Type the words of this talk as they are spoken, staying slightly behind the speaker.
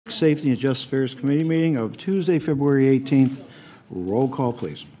Safety and Justice Affairs Committee meeting of Tuesday, February 18th. Roll call,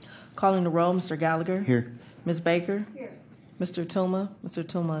 please. Calling the roll, Mr. Gallagher. Here. Ms. Baker. Here. Mr. Tuma. Mr.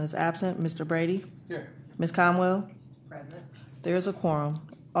 Tuma is absent. Mr. Brady. Here. Ms. Conwell. Present. There is a quorum.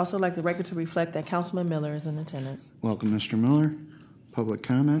 Also like the record to reflect that Councilman Miller is in attendance. Welcome, Mr. Miller. Public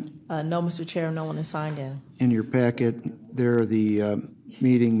comment? No, Mr. Chair, no one is signed in. In your packet, there are the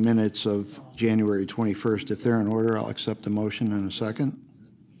meeting minutes of January 21st. If they're in order, I'll accept the motion in a second.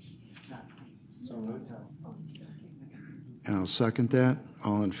 So moved. And I'll second that.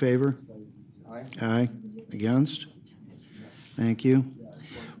 All in favor? Aye. Aye. Against? Thank you.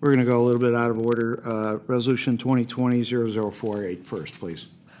 We're going to go a little bit out of order. Resolution 2020-0048 first, please.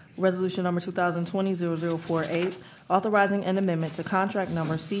 Resolution number 2020-0048, authorizing an amendment to contract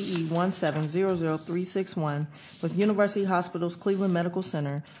number CE1700361 with University Hospitals Cleveland Medical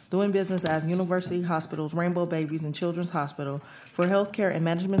Center, doing business as University Hospitals Rainbow Babies and Children's Hospital, for healthcare and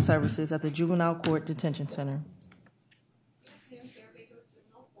management services at the Juvenile Court Detention Center. We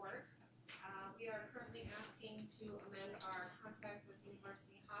are currently asking to amend our contract with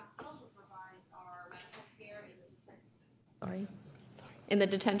University Hospital, who provides our medical care in the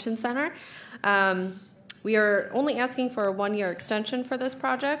detention center. We are only asking for a one-year extension for this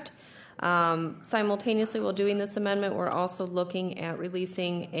project. Simultaneously, while doing this amendment, we're also looking at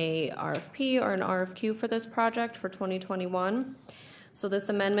releasing a RFP or an RFQ for this project for 2021. So this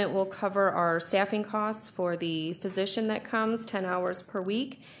amendment will cover our staffing costs for the physician that comes, 10 hours per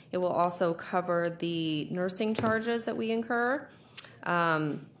week. It will also cover the nursing charges that we incur.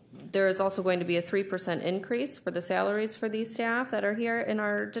 There is also going to be a 3% increase for the salaries for these staff that are here in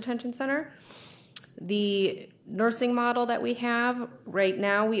our detention center. The nursing model that we have right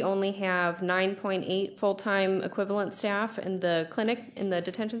now, we only have 9.8 full-time equivalent staff in the clinic in the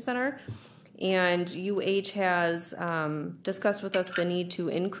detention center. And UH has discussed with us the need to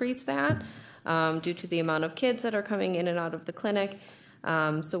increase that due to the amount of kids that are coming in and out of the clinic.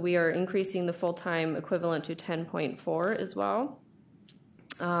 So we are increasing the full-time equivalent to 10.4 as well.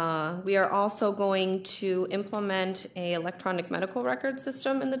 We are also going to implement an electronic medical record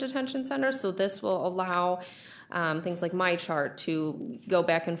system in the detention center. So this will allow things like MyChart to go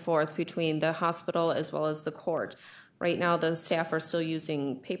back and forth between the hospital as well as the court. Right now, the staff are still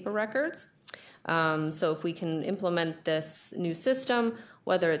using paper records. So if we can implement this new system,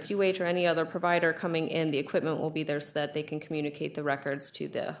 whether it's UH or any other provider coming in, the equipment will be there so that they can communicate the records to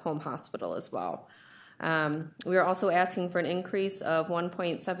the home hospital as well. We are also asking for an increase of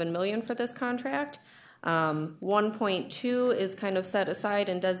 $1.7 million for this contract. 1.2 is kind of set aside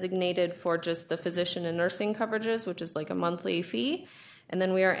and designated for just the physician and nursing coverages, which is like a monthly fee. And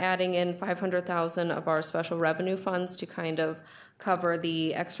then we are adding in $500,000 of our special revenue funds to kind of cover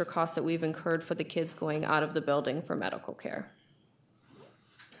the extra costs that we've incurred for the kids going out of the building for medical care.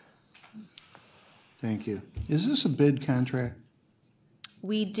 Thank you. Is this a bid contract?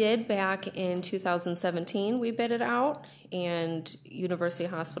 We did back in 2017, we bid it out, and University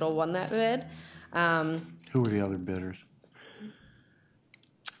Hospital won that bid. Who were the other bidders?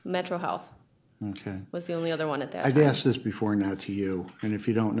 Metro Health. Okay. Was the only other one at that I've time. asked this before, not to you, and if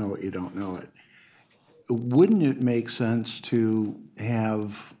you don't know it, you don't know it. Wouldn't it make sense to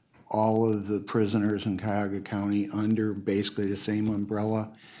have all of the prisoners in Cuyahoga County under basically the same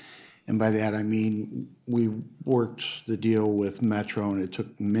umbrella? And by that I mean we worked the deal with Metro, and it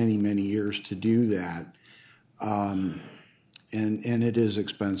took many, many years to do that. And it is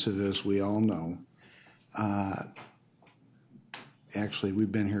expensive, as we all know. Actually,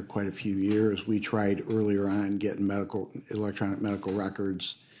 we've been here quite a few years. We tried earlier on getting electronic medical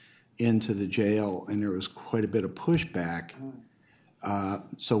records into the jail, and there was quite a bit of pushback.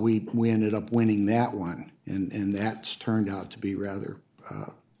 So we ended up winning that one, and that's turned out to be rather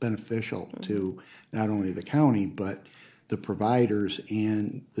beneficial to not only the county, but the providers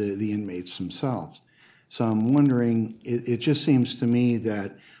and the inmates themselves. So I'm wondering, it just seems to me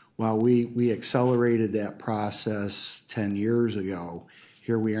that while we accelerated that process 10 years ago,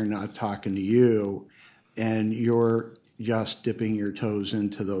 here we are not talking to you, and you're just dipping your toes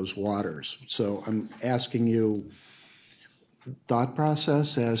into those waters. So I'm asking you thought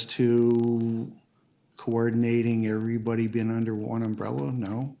process as to coordinating everybody being under one umbrella?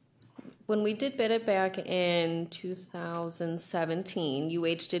 No? When we did bid it back in 2017,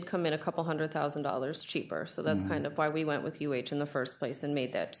 UH did come in a couple $100,000 cheaper. So that's kind of why we went with UH in the first place and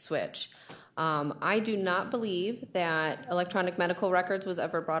made that switch. I do not believe that electronic medical records was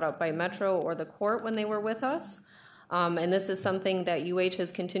ever brought up by Metro or the court when they were with us. And this is something that UH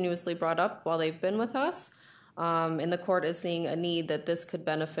has continuously brought up while they've been with us. and the court is seeing a need that this could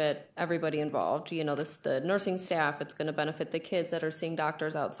benefit everybody involved. You know, the nursing staff, it's going to benefit the kids that are seeing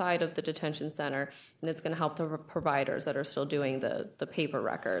doctors outside of the detention center, and it's going to help the providers that are still doing the paper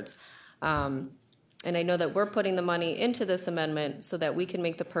records. And I know that we're putting the money into this amendment so that we can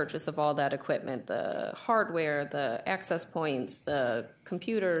make the purchase of all that equipment, the hardware, the access points, the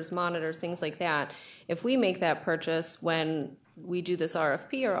computers, monitors, things like that. If we make that purchase when we do this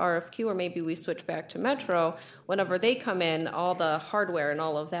RFP or RFQ, or maybe we switch back to Metro, whenever they come in, all the hardware and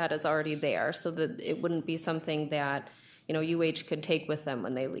all of that is already there, so that it wouldn't be something that, you know, UH could take with them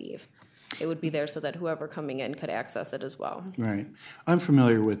when they leave. It would be there so that whoever coming in could access it as well. Right. I'm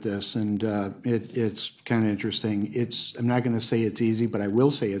familiar with this, and it's kind of interesting. I'm not going to say it's easy, but I will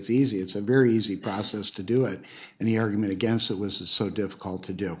say it's easy. It's a very easy process to do it, and the argument against it was it's so difficult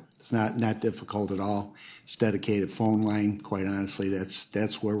to do. It's not difficult at all. It's dedicated phone line. Quite honestly,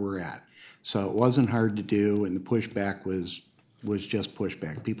 that's where we're at. So it wasn't hard to do, and the pushback was just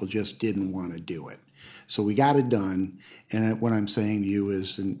pushback. People just didn't want to do it. So we got it done, and what I'm saying to you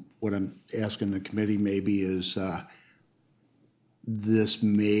is, and what I'm asking the committee maybe is, this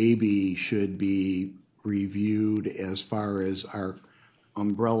maybe should be reviewed as far as our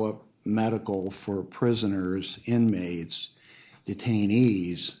umbrella medical for prisoners, inmates,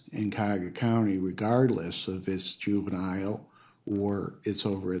 detainees in Cuyahoga County, regardless of it's juvenile or it's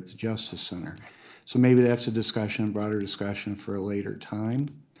over at the Justice Center. So maybe that's a discussion, broader discussion for a later time.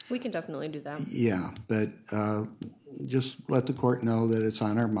 We can definitely do that. Yeah, but just let the court know that it's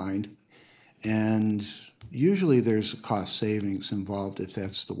on our mind. And usually there's cost savings involved if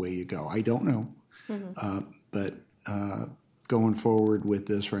that's the way you go. I don't know. But going forward with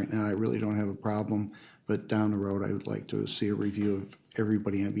this right now, I really don't have a problem. But down the road, I would like to see a review of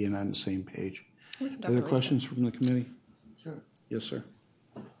everybody being on the same page. Other questions from the committee? Sure. Yes, sir.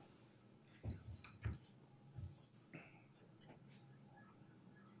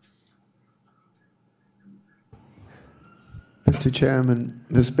 Mr. Chairman,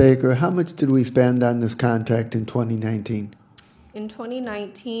 Ms. Baker, how much did we spend on this contract in 2019? In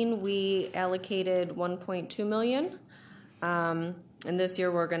 2019, we allocated $1.2 million, and this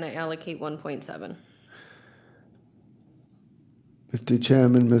year we're going to allocate $1.7. Mr.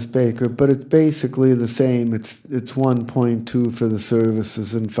 Chairman, Ms. Baker, but it's basically the same. It's 1.2 for the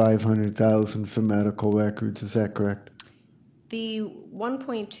services and 500,000 for medical records. Is that correct? The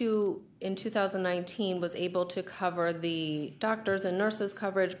 1.2 in 2019 was able to cover the doctors and nurses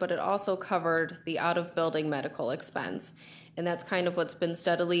coverage, but it also covered the out-of-building medical expense. And that's kind of what's been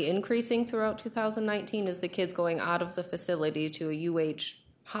steadily increasing throughout 2019 is the kids going out of the facility to a UH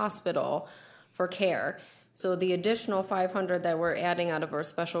hospital for care. So the additional 500 that we're adding out of our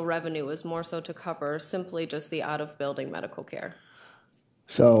special revenue is more so to cover simply just the out-of-building medical care.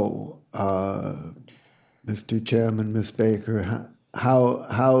 So, Mr. Chairman, Ms. Baker,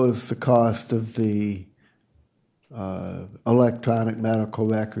 how is the cost of the electronic medical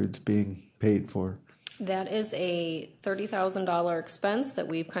records being paid for? That is a $30,000 expense that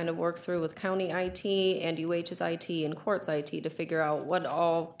we've kind of worked through with county IT and UH's IT and courts IT to figure out what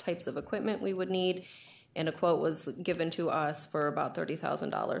all types of equipment we would need. And a quote was given to us for about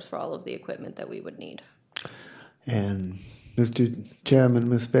 $30,000 for all of the equipment that we would need. And Mr. Chairman,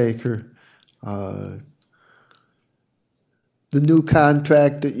 Ms. Baker, the new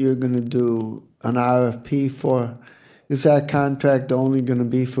contract that you're going to do an RFP for, is that contract only going to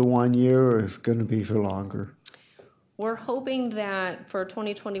be for 1 year or is it going to be for longer? We're hoping that for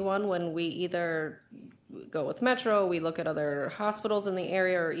 2021, when we either go with Metro, we look at other hospitals in the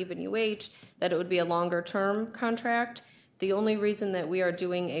area or even UH, that it would be a longer term contract. The only reason that we are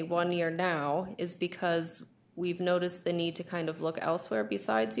doing a 1 year now is because we've noticed the need to kind of look elsewhere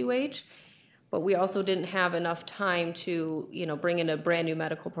besides UH. But we also didn't have enough time to, bring in a brand new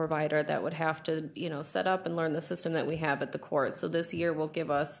medical provider that would have to, set up and learn the system that we have at the court. So this year will give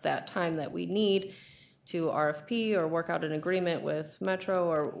us that time that we need to RFP or work out an agreement with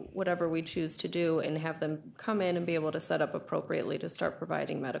Metro or whatever we choose to do and have them come in and be able to set up appropriately to start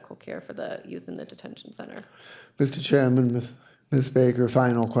providing medical care for the youth in the detention center. Mr. Chairman, Ms. Baker,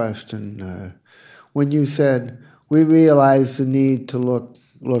 final question. When you said we realize the need to look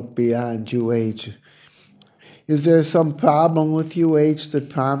beyond UH. Is there some problem with UH that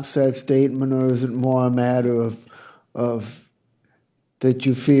prompts that statement, or is it more a matter of that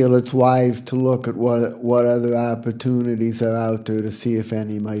you feel it's wise to look at what other opportunities are out there to see if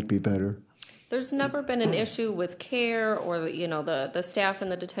any might be better? There's never been an issue with care or the staff in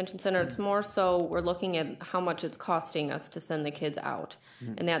the detention center. It's more so we're looking at how much it's costing us to send the kids out,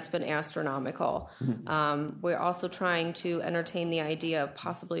 and that's been astronomical. We're also trying to entertain the idea of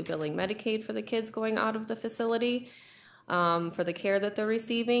possibly billing Medicaid for the kids going out of the facility for the care that they're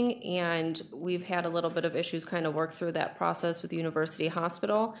receiving, and we've had a little bit of issues kind of work through that process with University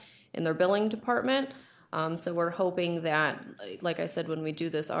Hospital in their billing department. So we're hoping that, like I said, when we do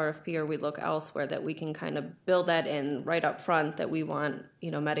this RFP or we look elsewhere, that we can kind of build that in right up front, that we want,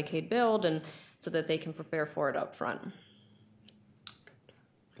 Medicaid billed, and so that they can prepare for it up front.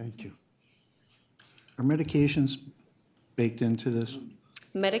 Thank you. Are medications baked into this?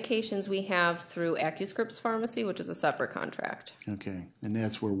 Medications we have through AccuScripts Pharmacy, which is a separate contract. Okay, and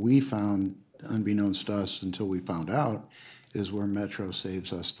that's where we found, unbeknownst to us until we found out, is where Metro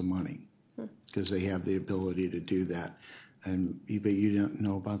saves us the money, because they have the ability to do that. And but you didn't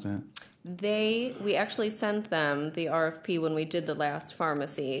know about that? We actually sent them the RFP when we did the last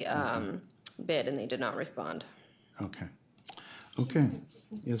pharmacy bid, and they did not respond. Okay. Okay.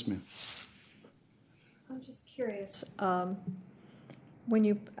 Yes, ma'am. I'm just curious, when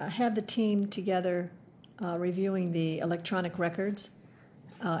you have the team together reviewing the electronic records,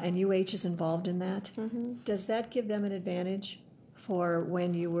 and UH is involved in that, does that give them an advantage for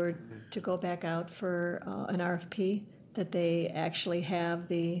when you were to go back out for an RFP, that they actually have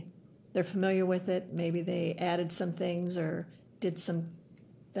they're familiar with it, maybe they added some things or did some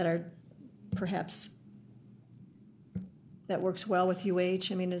that are perhaps that works well with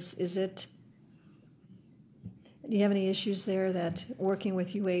UH? I mean, is it, do you have any issues there that working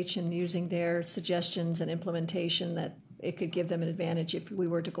with UH and using their suggestions and implementation, that it could give them an advantage if we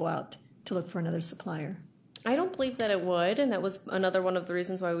were to go out to look for another supplier? I don't believe that it would, and that was another one of the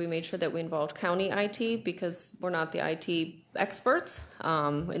reasons why we made sure that we involved county IT, because we're not the IT experts,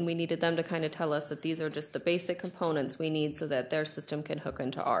 and we needed them to kind of tell us that these are just the basic components we need so that their system can hook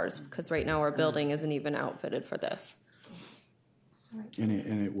into ours, because right now our building isn't even outfitted for this. And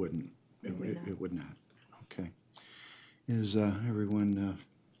it wouldn't. It would not. Okay. Is everyone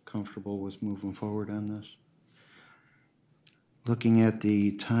comfortable with moving forward on this? Looking at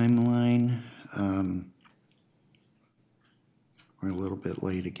the timeline, we're a little bit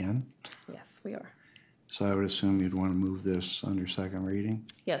late again. Yes, we are. So I would assume you'd want to move this under second reading.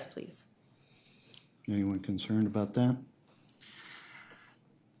 Yes, please. Anyone concerned about that?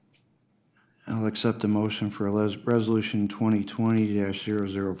 I'll accept a motion for resolution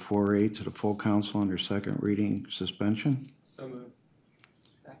 2020-0048 to the full council under second reading suspension. So moved.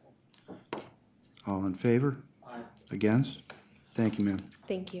 Second. All in favor? Aye. Against? Thank you, ma'am.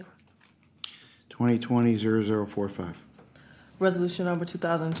 Thank you. 2020-0045. Resolution number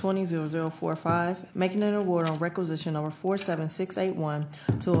 2020-0045, making an award on requisition number 47681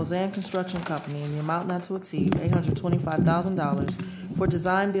 to Ozan Construction Company in the amount not to exceed $825,000 for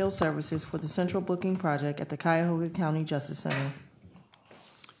design build services for the central booking project at the Cuyahoga County Justice Center.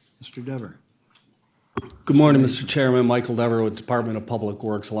 Mr. Dever. Good morning, Mr. Chairman. Michael Dever with Department of Public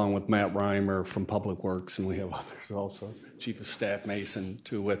Works, along with Matt Reimer from Public Works, and we have others also, Chief of Staff Mason,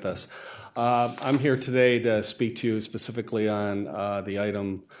 too, with us. I'm here today to speak to you specifically on the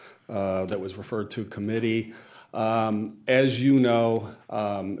item that was referred to committee. As you know,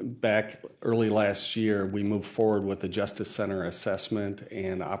 back early last year, we moved forward with the Justice Center assessment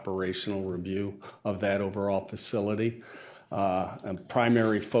and operational review of that overall facility. A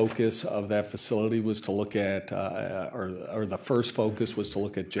primary focus of that facility was to look at, or the first focus was to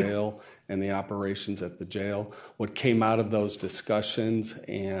look at jail and the operations at the jail. What came out of those discussions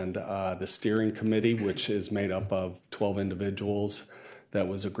and the steering committee, which is made up of 12 individuals that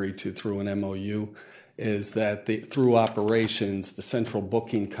was agreed to through an MOU, is that through operations, the central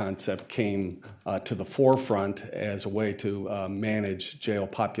booking concept came to the forefront as a way to manage jail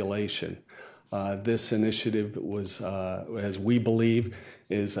population. This initiative was, as we believe,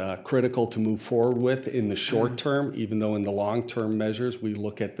 is critical to move forward with in the short term, even though in the long-term measures we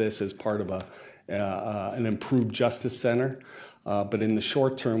look at this as part of an improved justice center. But in the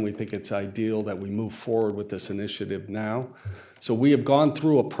short term, we think it's ideal that we move forward with this initiative now. So we have gone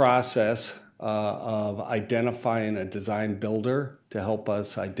through a process of identifying a design builder to help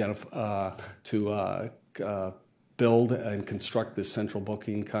us build and construct this central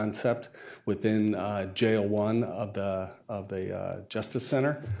booking concept within Jail 1 of the Justice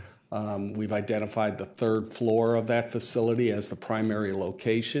Center. We've identified the third floor of that facility as the primary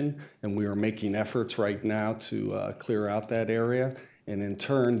location, and we are making efforts right now to clear out that area. And in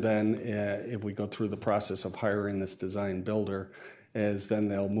turn, then, if we go through the process of hiring this design builder, as then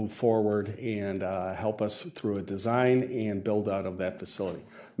they'll move forward and help us through a design and build out of that facility.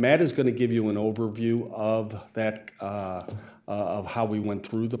 Matt is going to give you an overview of that, of how we went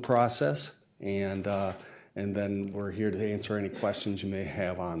through the process, and then we're here to answer any questions you may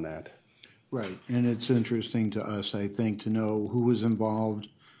have on that. Right, and it's interesting to us, I think, to know who was involved,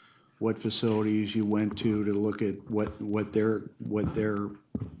 what facilities you went to look at what their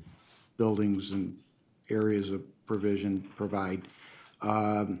buildings and areas of provision provide,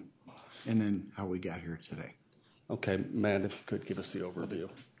 and then how we got here today. Okay, Matt, if you could give us the overview.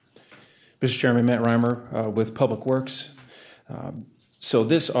 Mr. Chairman, Matt Reimer with Public Works. So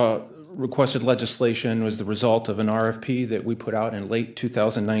this requested legislation was the result of an RFP that we put out in late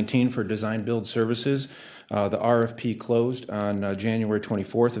 2019 for design build services. The RFP closed on January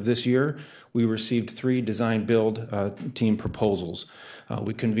 24th of this year. We received 3 design build team proposals.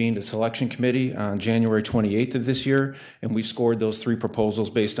 We convened a selection committee on January 28th of this year, and we scored those 3 proposals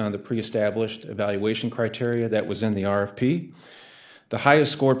based on the pre-established evaluation criteria that was in the RFP. The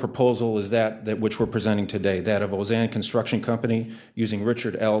highest scored proposal is that which we're presenting today, that of Ozan Construction Company, using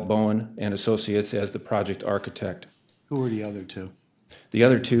Richard L. Bowen and Associates as the project architect. Who were the other 2? The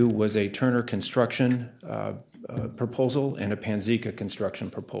other 2 was a Turner Construction proposal and a Panzica Construction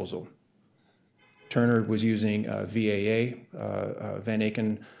proposal. Turner was using VAA, Van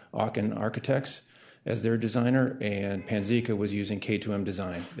Aken Auken Architects, as their designer, and Panzica was using K2M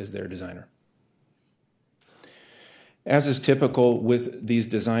Design as their designer. As is typical with these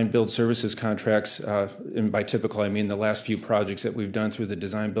design build services contracts, and by typical I mean the last few projects that we've done through the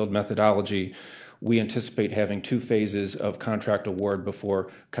design build methodology, we anticipate having 2 phases of contract award before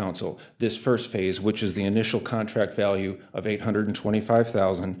council. This first phase, which is the initial contract value of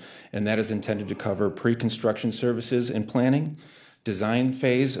 $825,000, and that is intended to cover pre-construction services and planning, design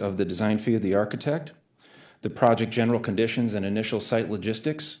phase of the design fee of the architect, the project general conditions and initial site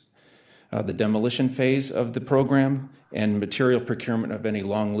logistics, the demolition phase of the program, and material procurement of any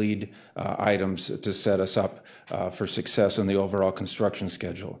long lead items to set us up for success in the overall construction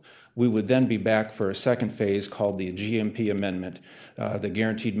schedule. We would then be back for a second phase called the GMP amendment, the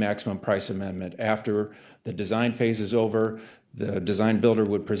Guaranteed Maximum Price Amendment. After the design phase is over, the design builder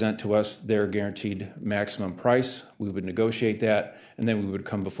would present to us their guaranteed maximum price. We would negotiate that, and then we would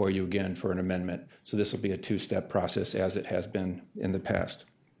come before you again for an amendment. So this will be a 2-step process as it has been in the past.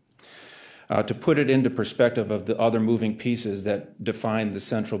 To put it into perspective of the other moving pieces that define the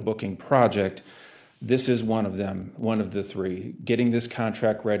central booking project, this is one of them, one of the 3. Getting this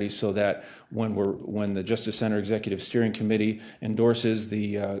contract ready so that when the Justice Center Executive Steering Committee endorses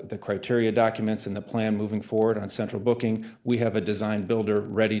the criteria documents and the plan moving forward on central booking, we have a design builder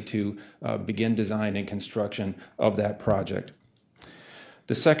ready to begin design and construction of that project.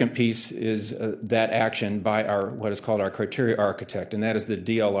 The second piece is that action by what is called our criteria architect, and that is the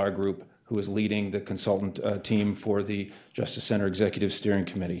DLR group who is leading the consultant team for the Justice Center Executive Steering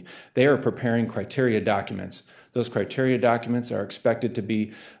Committee. They are preparing criteria documents. Those criteria documents are expected to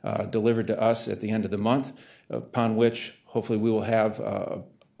be delivered to us at the end of the month, upon which hopefully we will have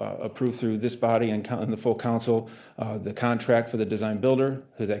approved through this body and the full council the contract for the design builder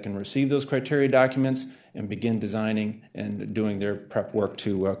so that can receive those criteria documents and begin designing and doing their prep work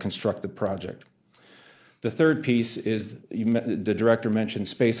to construct the project. The third piece is, the director mentioned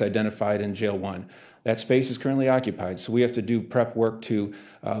space identified in Jail 1. That space is currently occupied, so we have to do prep work to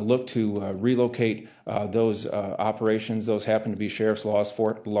look to relocate those operations. Those happen to be sheriff's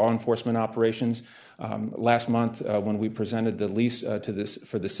law enforcement operations. Last month, when we presented the lease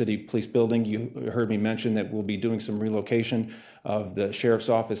for the city police building, you heard me mention that we'll be doing some relocation of the sheriff's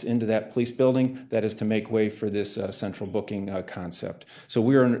office into that police building. That is to make way for this central booking concept. So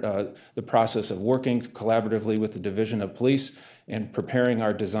we are in the process of working collaboratively with the Division of Police and preparing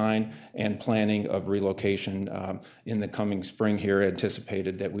our design and planning of relocation in the coming spring here.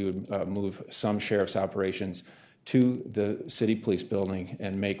 Anticipated that we would move some sheriff's operations to the city police building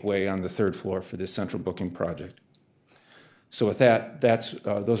and make way on the 3rd floor for this central booking project. So with that,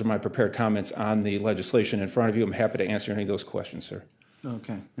 those are my prepared comments on the legislation in front of you. I'm happy to answer any of those questions, sir.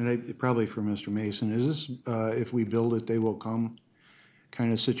 Okay, and probably for Mr. Mason, is this, if we build it, they will come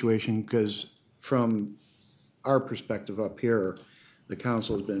kind of situation? Because from our perspective up here, the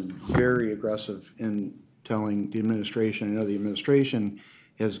council has been very aggressive in telling the administration. I know the administration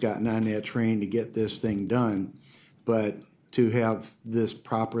has gotten on that train to get this thing done, but to have this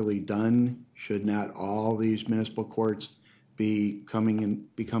properly done, should not all these municipal courts become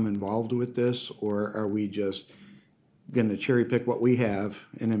involved with this, or are we just going to cherry pick what we have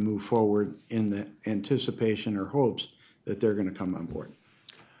and then move forward in the anticipation or hopes that they're going to come on board?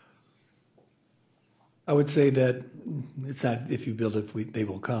 I would say that it's not if you build it, they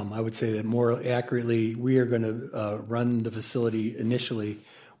will come. I would say that more accurately, we are going to run the facility initially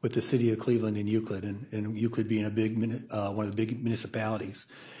with the city of Cleveland and Euclid, and Euclid being one of the big municipalities,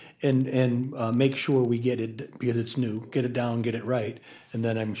 and make sure we get it, because it's new, get it down, get it right, and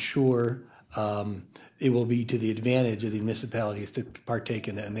then I'm sure it will be to the advantage of the municipalities to partake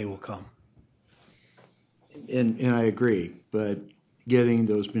in that, and they will come. And I agree, but getting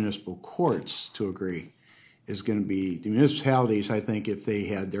those municipal courts to agree is going to be, the municipalities, I think if they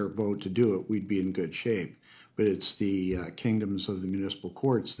had their vote to do it, we'd be in good shape. But it's the kingdoms of the municipal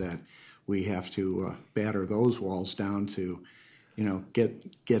courts that we have to batter those walls down to, you know,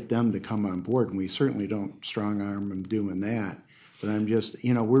 get them to come on board. And we certainly don't strong arm them doing that. But I'm just,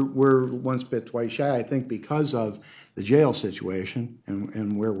 you know, we're once bit, twice shy, I think, because of the jail situation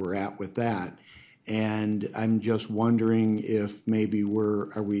and where we're at with that. And I'm just wondering if maybe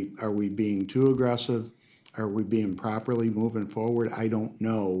are we being too aggressive? Are we being properly moving forward? I don't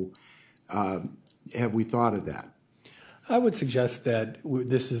know. Have we thought of that? I would suggest that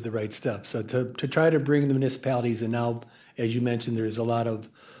this is the right step. So to try to bring the municipalities, and now, as you mentioned, there's a lot of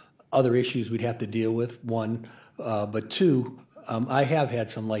other issues we'd have to deal with, one. But two, I have had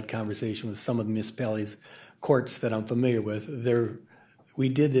some light conversation with some of the municipalities, courts that I'm familiar with. We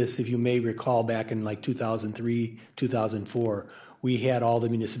did this, if you may recall, back in like 2003, 2004. We had all the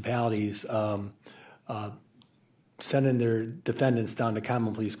municipalities sending their defendants down to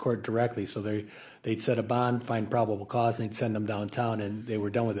common police court directly. So they'd set a bond, find probable cause, and they'd send them downtown, and they were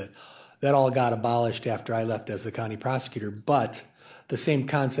done with it. That all got abolished after I left as the county prosecutor, but the same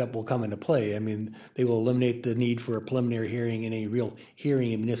concept will come into play. I mean, they will eliminate the need for a preliminary hearing and a real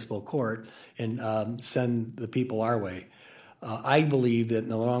hearing in municipal court and send the people our way. I believe that in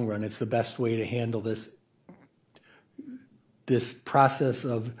the long run, it's the best way to handle this process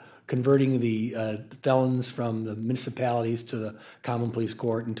of converting the felons from the municipalities to the common police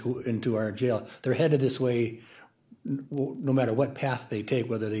court into our jail. They're headed this way no matter what path they take,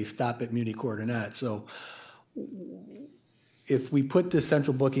 whether they stop at Muni Court or not. So if we put this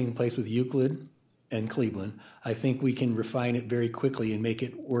central booking in place with Euclid and Cleveland, I think we can refine it very quickly and make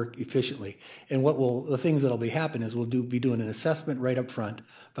it work efficiently. And the things that'll be happening is we'll be doing an assessment right up front,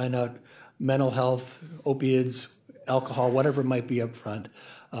 find out mental health, opiates, alcohol, whatever it might be up front,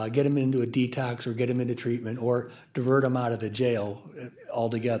 get them into a detox or get them into treatment or divert them out of the jail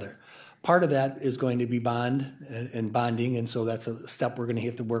altogether. Part of that is going to be bond and bonding, and so that's a step we're going to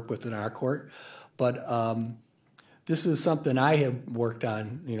have to work with in our court. But this is something I have worked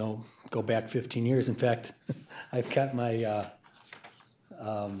on, you know, go back 15 years. In fact, I've got my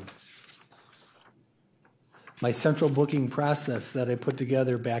my central booking process that I put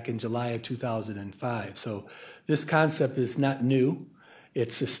together back in July of 2005. So this concept is not new.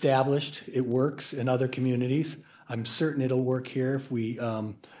 It's established. It works in other communities. I'm certain it'll work here if we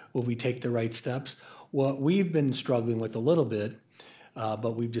take the right steps. What we've been struggling with a little bit,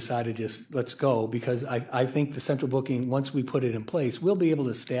 but we've decided just let's go, because I think the central booking, once we put it in place, we'll be able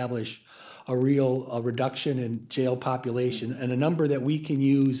to establish a reduction in jail population and a number that we can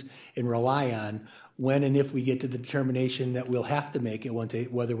use and rely on when and if we get to the determination that we'll have to make it one day,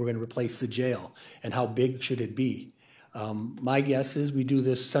 whether we're going to replace the jail and how big should it be. My guess is we do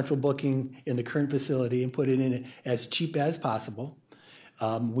this central booking in the current facility and put it in as cheap as possible.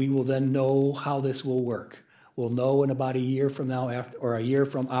 We will then know how this will work. We'll know in about a year from now, or a year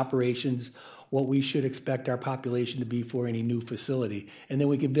from operations, what we should expect our population to be for any new facility. And then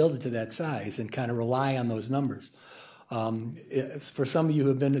we can build it to that size and kind of rely on those numbers. For some of you who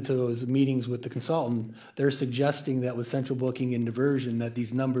have been to those meetings with the consultant, they're suggesting that with central booking and diversion, that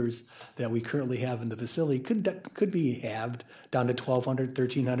these numbers that we currently have in the facility could be halved down to 1,200,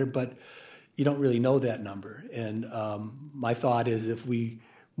 1,300, but you don't really know that number. And my thought is if we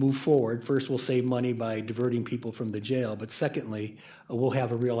move forward, first we'll save money by diverting people from the jail, but secondly, we'll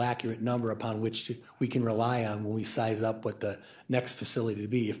have a real accurate number upon which we can rely on when we size up what the next facility to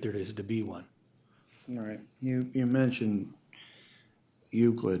be, if there is to be one. All right. You mentioned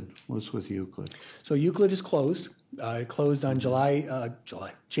Euclid. What's with Euclid? So Euclid is closed. It closed on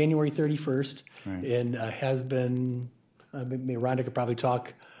January 31st, right. And has been, Rhonda could probably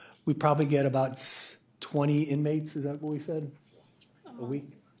talk, we probably get about 20 inmates, is that what we said? A week?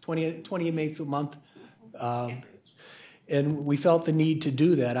 20 inmates a month. And we felt the need to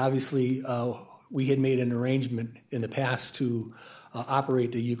do that. Obviously, we had made an arrangement in the past to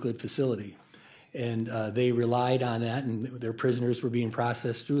operate the Euclid facility. And they relied on that, and their prisoners were being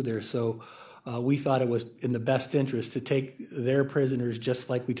processed through there. So we thought it was in the best interest to take their prisoners, just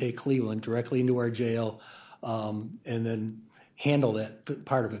like we take Cleveland, directly into our jail, and then handle that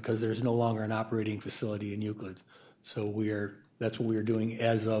part of it because there's no longer an operating facility in Euclid. So that's what we are doing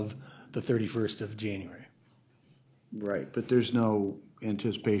as of the 31st of January. Right, but there's no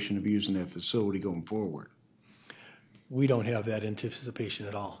anticipation of using that facility going forward. We don't have that anticipation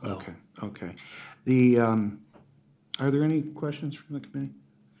at all, no. Okay, okay. The, are there any questions from the committee?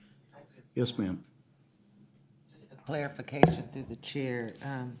 Yes, ma'am. Just a clarification through the chair.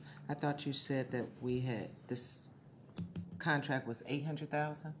 I thought you said that this contract was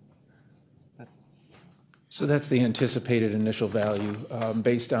 800,000? So that's the anticipated initial value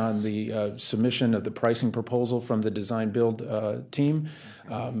based on the submission of the pricing proposal from the design build team,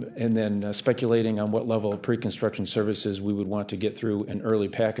 and then speculating on what level of pre-construction services we would want to get through in early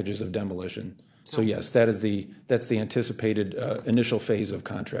packages of demolition. So yes, that's the anticipated initial phase of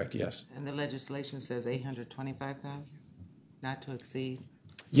contract, yes. And the legislation says 825,000, not to exceed?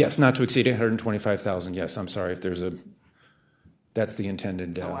 Yes, not to exceed 825,000, yes, I'm sorry, if there's that's the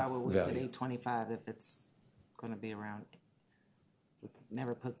intended So why would we put value. 825 if it's going to be around? We've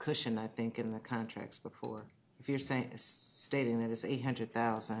never put cushion, I think, in the contracts before. If you're stating that it's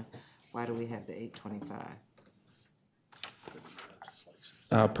 800,000, why do we have the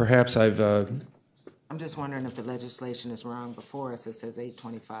 825? Perhaps I'm just wondering if the legislation is wrong. Before us, it says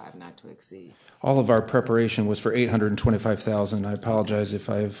 825, not to exceed. all of our preparation was for 825,000. I apologize if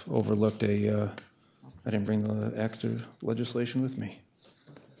I've overlooked I didn't bring the active legislation with me.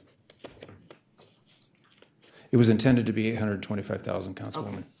 It was intended to be 825,000,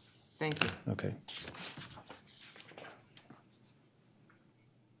 Councilwoman. Okay. Thank you. Okay.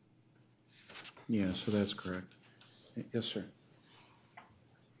 Yeah, so that's correct. Yes, sir.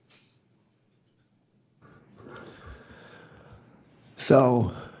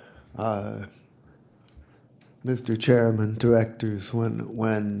 So, Mr. Chairman, directors,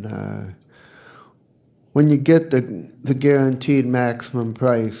 when you get the guaranteed maximum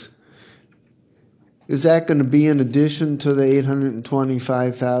price, is that going to be in addition to the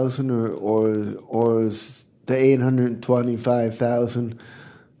 825,000, or is the 825,000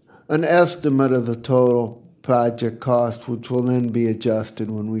 an estimate of the total project cost, which will then be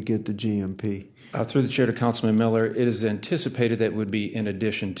adjusted when we get the GMP? Through the chair to Councilman Miller, it is anticipated that would be in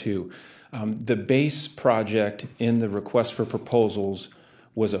addition to. The base project in the request for proposals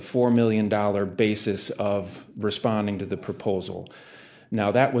was a $4 million basis of responding to the proposal. Now,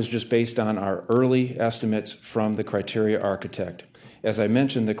 that was just based on our early estimates from the criteria architect. As I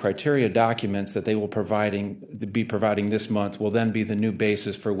mentioned, the criteria documents that they will be providing this month will then be the new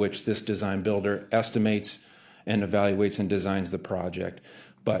basis for which this design builder estimates and evaluates and designs the project.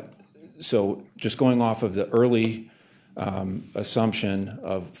 But so just going off of the early assumption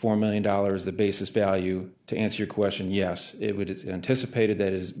of $4 million, the basis value, to answer your question, yes, it would anticipated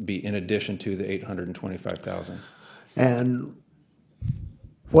that is be in addition to the 825,000. And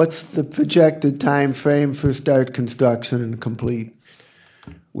what's the projected time frame for start construction and complete?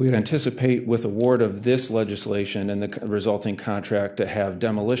 We would anticipate with award of this legislation and the resulting contract to have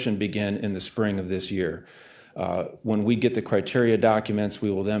demolition begin in the spring of this year. When we get the criteria documents, we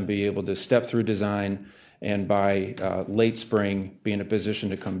will then be able to step through design and by late spring be in a position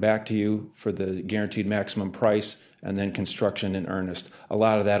to come back to you for the guaranteed maximum price and then construction in earnest. A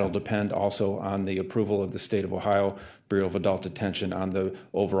lot of that will depend also on the approval of the State of Ohio Bureau of Adult Detention on the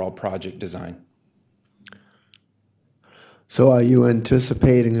overall project design. So are you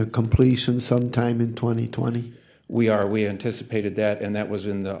anticipating a completion sometime in 2020? We are. We anticipated that, and that was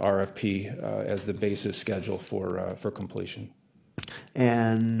in the RFP as the basis schedule for completion.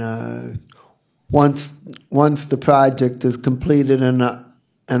 And once the project is completed and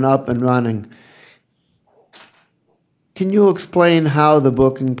up and running, can you explain how the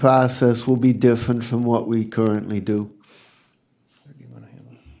booking process will be different from what we currently do?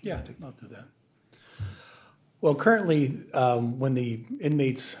 Yeah, I'll do that. Well, currently, when the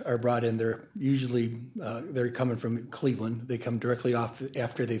inmates are brought in, they're usually they're coming from Cleveland. They come directly off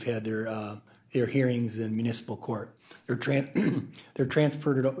after they've had their hearings in municipal court. They're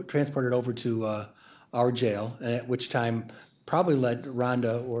transported over to our jail, and at which time probably let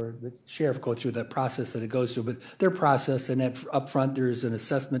Rhonda or the sheriff go through the process that it goes through. But they're processed, and up front there's an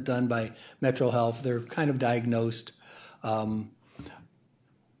assessment done by Metro Health. They're kind of diagnosed.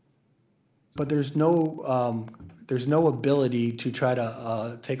 But there's no ability to try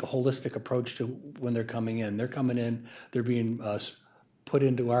to take a holistic approach to when they're coming in. They're coming in, they're being put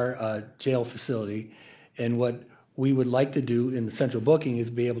into our jail facility, and what we would like to do in the central booking is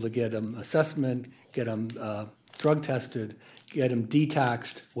be able to get them assessment, get them drug tested, get them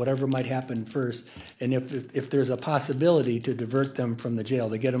detoxed, whatever might happen first, and if there's a possibility to divert them from the jail,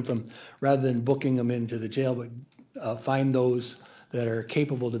 to get them from, rather than booking them into the jail, but find those that are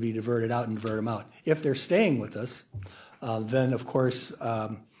capable to be diverted out and divert them out. If they're staying with us, then of course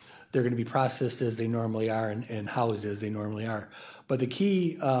they're going to be processed as they normally are and housed as they normally are. But the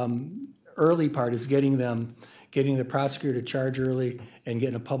key early part is getting the prosecutor to charge early and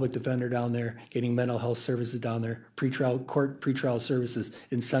getting a public defender down there, getting mental health services down there, court pretrial services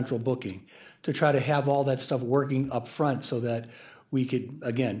in central booking, to try to have all that stuff working up front so that we could,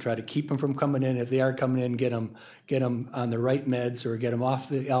 again, try to keep them from coming in. If they are coming in, get them on the right meds, or get them off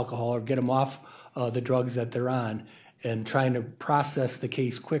the alcohol, or get them off the drugs that they're on, and trying to process the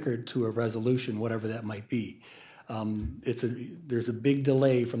case quicker to a resolution, whatever that might be. There's a big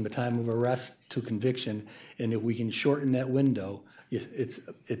delay from the time of arrest to conviction, and if we can shorten that window,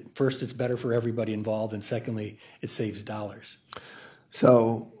 first, it's better for everybody involved, and secondly, it saves dollars.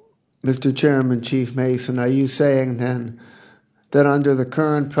 So, Mr. Chairman, Chief Mason, are you saying then that under the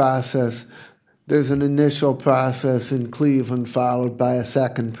current process, there's an initial process in Cleveland followed by a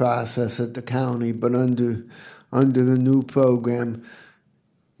second process at the county, but under the new program,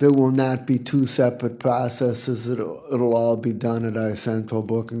 there will not be two separate processes. It'll all be done at our central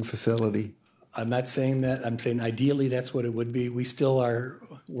booking facility? I'm not saying that. I'm saying ideally that's what it would be. We still are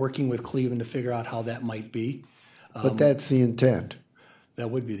working with Cleveland to figure out how that might be. But that's the intent. That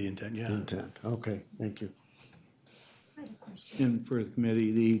would be the intent, yeah. Intent. Okay, thank you. And for the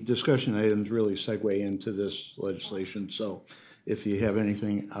committee, the discussion items really segue into this legislation. So if you have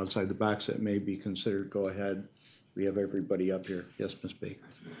anything outside the box that may be considered, go ahead. We have everybody up here. Yes, Ms. Baker.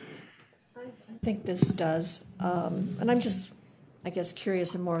 I think this does. And I'm just, I guess,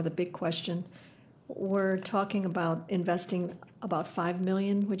 curious and more of the big question. We're talking about investing about $5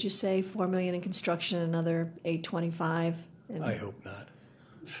 million, would you say? $4 million in construction, another $825. I hope not.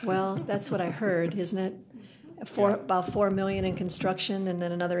 Well, that's what I heard, isn't it? About $4 million in construction, and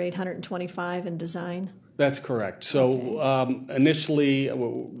then another $825 in design. That's correct. So initially,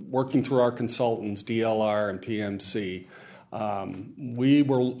 working through our consultants, DLR and PMC,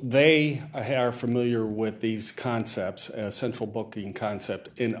 they are familiar with these concepts, central booking concept,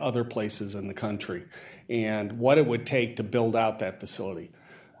 in other places in the country, and what it would take to build out that facility.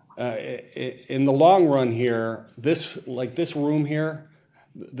 In the long run here, this room here,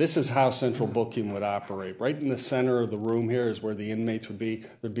 this is how central booking would operate. Right in the center of the room here is where the inmates would be.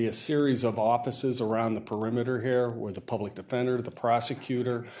 There'd be a series of offices around the perimeter here where the public defender, the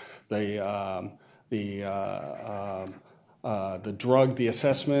prosecutor, the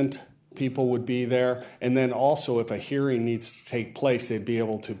assessment people would be there. And then also if a hearing needs to take place, they'd be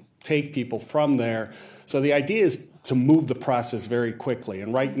able to take people from there. So the idea is to move the process very quickly.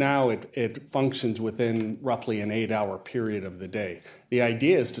 And right now it functions within roughly an 8-hour period of the day. The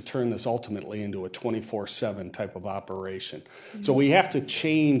idea is to turn this ultimately into a 24/7 type of operation. Mm-hmm. So we have to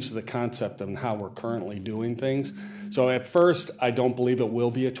change the concept of how we're currently doing things. So at first, I don't believe it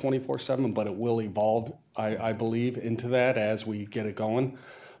will be a 24/7, but it will evolve, I believe, into that as we get it going.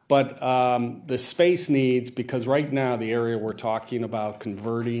 But the space needs, because right now the area we're talking about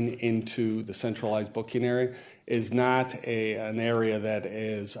converting into the centralized booking area is not an area that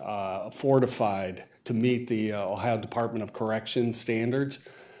is fortified to meet the Ohio Department of Corrections standards.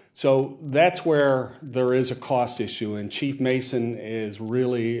 So that's where there is a cost issue, and Chief Mason is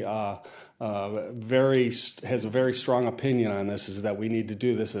really has a very strong opinion on this, is that we need to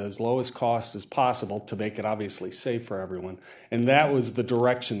do this at as low as cost as possible to make it obviously safe for everyone. And that was the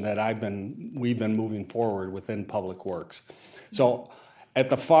direction that we've been moving forward within Public Works. So at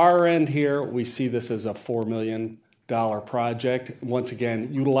the far end here, we see this as a $4 million project. Once again,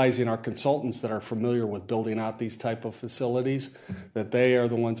 utilizing our consultants that are familiar with building out these type of facilities, that they are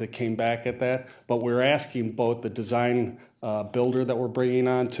the ones that came back at that. But we're asking both the design builder that we're bringing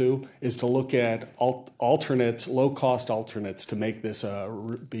on to is to look at alternates, low-cost alternates to make this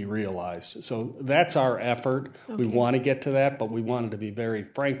be realized. So that's our effort. Okay. We want to get to that, but we wanted to be very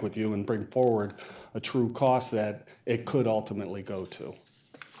frank with you and bring forward a true cost that it could ultimately go to.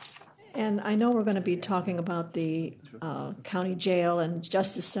 And I know we're going to be talking about the county jail and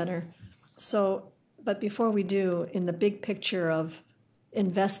justice center. So, but before we do, in the big picture of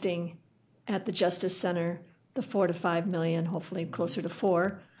investing at the justice center, the $4 to $5 million, hopefully closer to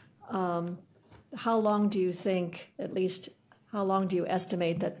 $4, how long do you think, at least, how long do you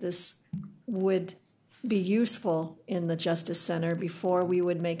estimate that this would be useful in the justice center before we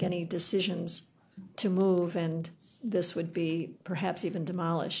would make any decisions to move and this would be perhaps even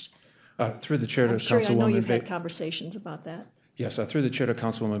demolished? Through the chair to Councilwoman Baker. I know you've had Baker. Conversations about that. Yes, through the chair to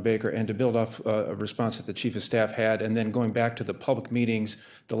Councilwoman Baker, and to build off a response that the Chief of Staff had, and then going back to the public meetings,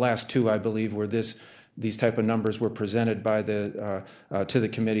 the last two, I believe, where these type of numbers were presented by to the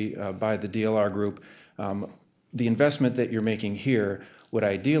committee by the DLR group. the investment that you're making here would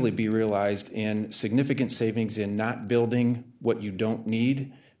ideally be realized in significant savings in not building what you don't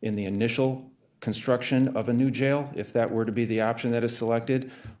need in the initial construction of a new jail, if that were to be the option that is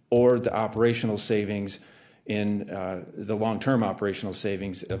selected, or the operational savings in the long-term operational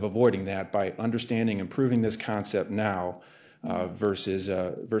savings of avoiding that by understanding, improving this concept now versus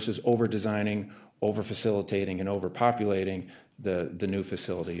over-designing, over-facilitating, and over-populating the new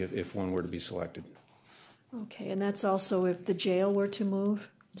facility if one were to be selected. Okay, and that's also if the jail were to move,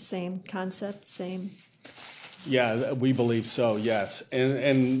 same concept, same? Yeah, we believe so, yes.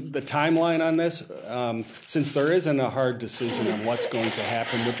 And the timeline on this, since there isn't a hard decision on what's going to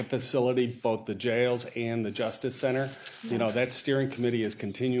happen with the facility, both the jails and the Justice Center, you know, that steering committee is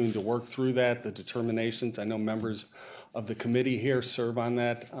continuing to work through that, the determinations. I know members of the committee here serve on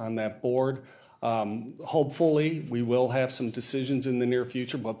that board. Hopefully, we will have some decisions in the near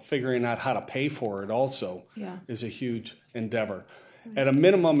future, but figuring out how to pay for it also is a huge endeavor. At a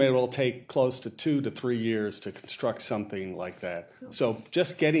minimum, it will take close to 2 to 3 years to construct something like that. So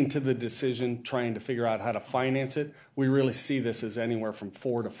just getting to the decision, trying to figure out how to finance it, we really see this as anywhere from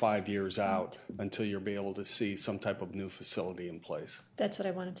 4 to 5 years out until you'll be able to see some type of new facility in place. That's what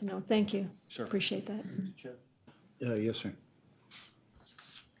I wanted to know. Thank you. Sure. Appreciate that. Yes, sir.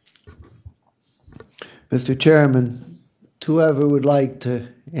 Mr. Chairman, to whoever would like to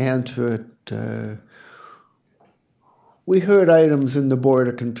answer it, we heard items in the Board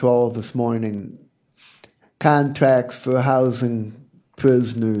of Control this morning, contracts for housing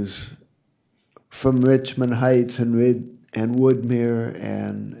prisoners from Richmond Heights and Woodmere,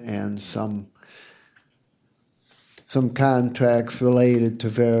 and some contracts related to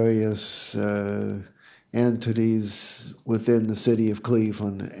various entities within the city of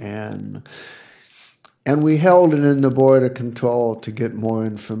Cleveland, and we held it in the Board of Control to get more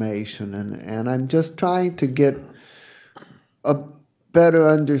information, and I'm just trying to get a better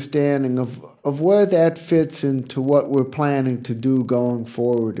understanding of where that fits into what we're planning to do going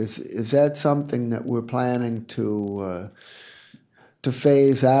forward. Is that something that we're planning to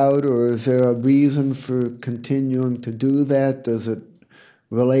phase out, or is there a reason for continuing to do that? Does it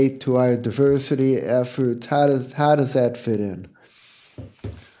relate to our diversity efforts? How does that fit in?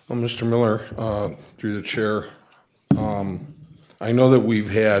 Well, Mr. Miller, through the chair, I know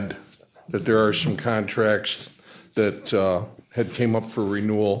that there are some contracts that had came up for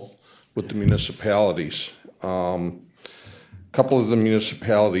renewal with the municipalities. A couple of the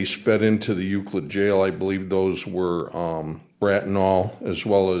municipalities fed into the Euclid Jail. I believe those were Brattonall as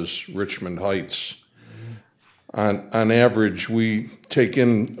well as Richmond Heights. On average, we take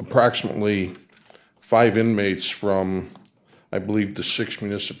in approximately 5 inmates from, I believe, the 6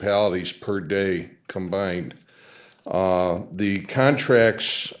 municipalities per day combined. The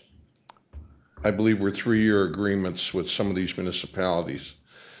contracts, I believe, were 3-year agreements with some of these municipalities.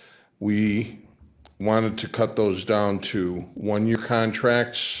 We wanted to cut those down to 1-year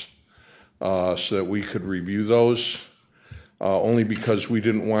contracts so that we could review those, only because we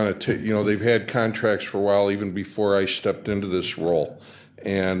didn't want to, they've had contracts for a while even before I stepped into this role,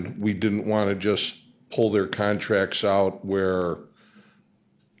 and we didn't want to just pull their contracts out where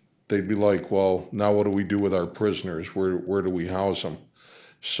they'd be like, well, now what do we do with our prisoners? Where do we house them?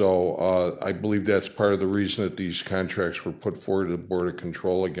 So I believe that's part of the reason that these contracts were put forward to the Board of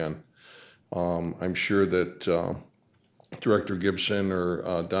Control again. I'm sure that Director Gibson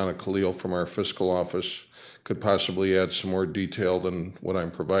or Donna Khalil from our fiscal office could possibly add some more detail than what I'm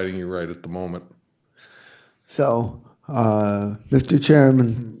providing you right at the moment. So, Mr.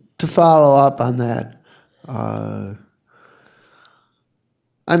 Chairman, to follow up on that,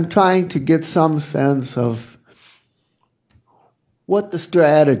 I'm trying to get some sense of what the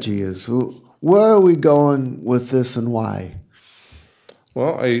strategy is. Where are we going with this and why?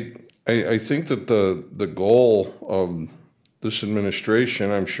 Well, I think that the goal of this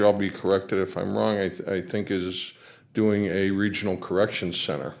administration, I'm sure I'll be corrected if I'm wrong, I think is doing a regional corrections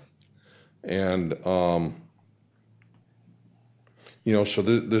center. And, so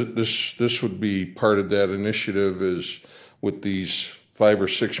this would be part of that initiative, is with these 5 or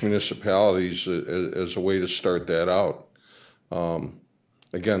 6 municipalities as a way to start that out.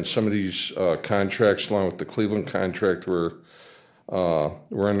 Again, some of these contracts, along with the Cleveland contract, were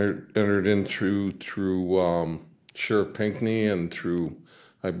entered in through Sheriff Pinckney and through,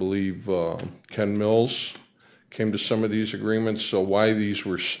 I believe, Ken Mills came to some of these agreements. So why these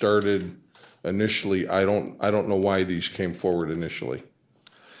were started initially, I don't know why these came forward initially.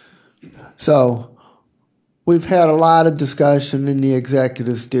 So we've had a lot of discussion in the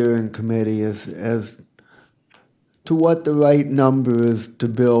Executive Steering Committee as to what the right number is to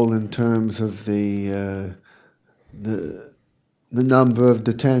build in terms of the the number of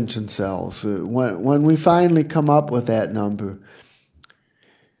detention cells. When we finally come up with that number,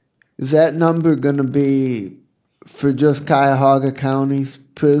 is that number going to be for just Cuyahoga County's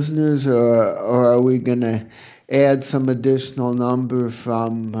prisoners, or are we going to add some additional number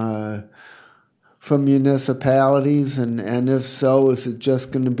from municipalities? And if so, is it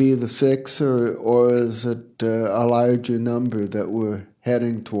just going to be the 6, or is it a larger number that we're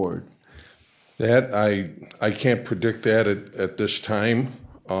heading toward? That, I can't predict that at this time.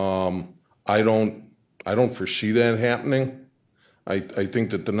 I don't foresee that happening. I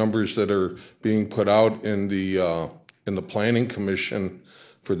think that the numbers that are being put out in the Planning Commission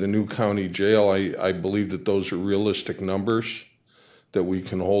for the new county jail, I believe that those are realistic numbers that we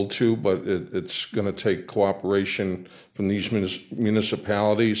can hold to, but it's going to take cooperation from these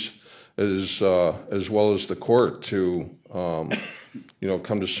municipalities as well as the court to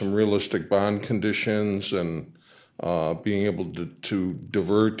come to some realistic bond conditions and being able to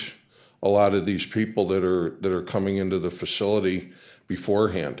divert a lot of these people that are coming into the facility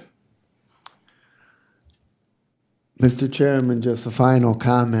beforehand. Mr. Chairman, just a final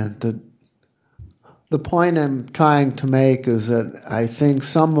comment. The point I'm trying to make is that I think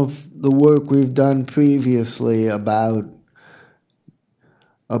some of the work we've done previously about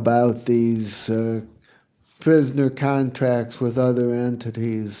these prisoner contracts with other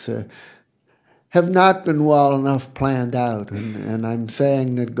entities have not been well enough planned out. And I'm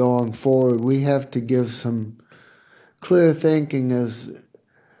saying that going forward, we have to give some clear thinking as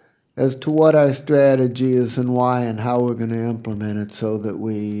to what our strategy is and why and how we're going to implement it, so that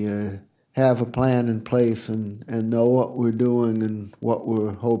we have a plan in place and know what we're doing and what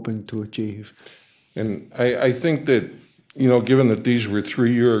we're hoping to achieve. And I think that, given that these were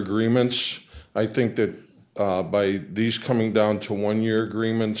 3-year agreements, I think that by these coming down to 1-year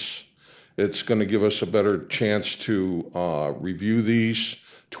agreements, it's going to give us a better chance to review these,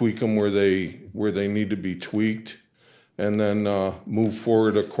 tweak them where they need to be tweaked, and then move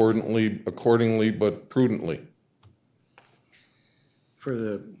forward accordingly, but prudently. For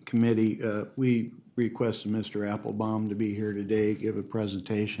the committee, we requested Mr. Applebaum to be here today, give a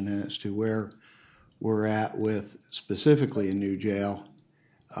presentation as to where we're at with specifically a new jail.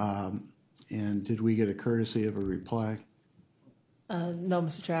 And did we get a courtesy of a reply? No,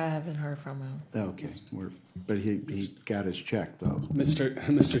 Mr. Chair, I haven't heard from him. Okay, but he got his check, though.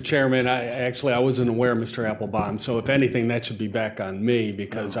 Mr. Chairman, I wasn't aware of Mr. Applebaum, so if anything, that should be back on me,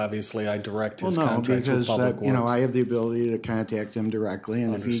 because obviously I direct his contracts with Public Works. I have the ability to contact him directly,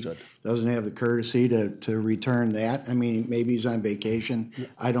 and Understood. if he doesn't have the courtesy to return that, maybe he's on vacation. Yeah.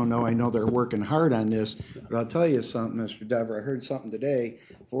 I don't know. I know they're working hard on this, but I'll tell you something, Mr. Dever. I heard something today,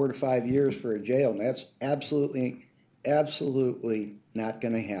 4 to 5 years for a jail, and that's absolutely not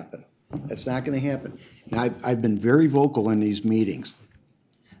going to happen. That's not going to happen. Now, I've been very vocal in these meetings.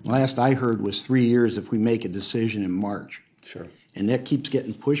 Last I heard was 3 years if we make a decision in March. Sure. And that keeps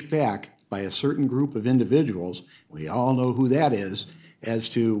getting pushed back by a certain group of individuals. We all know who that is, as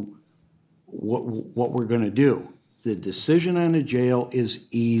to what we're going to do. The decision on the jail is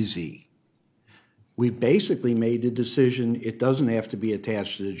easy. We basically made the decision it doesn't have to be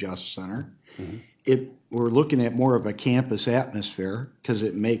attached to the Justice Center. Mm-hmm. We're looking at more of a campus atmosphere because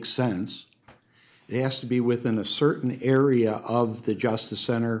it makes sense. It has to be within a certain area of the Justice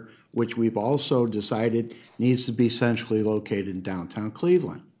Center, which we've also decided needs to be centrally located in downtown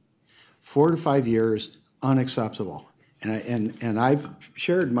Cleveland. 4 to 5 years, unacceptable. And I've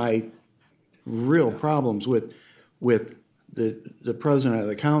shared my real problems with the president of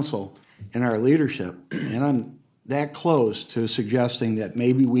the council and our leadership, and I'm that close to suggesting that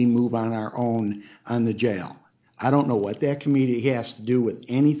maybe we move on our own on the jail. I don't know what that committee has to do with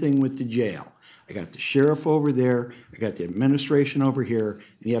anything with the jail. I got the sheriff over there, I got the administration over here,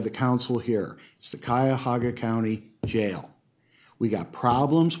 and you have the council here. It's the Cuyahoga County Jail. We got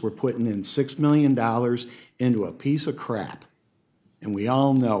problems. We're putting in $6 million into a piece of crap, and we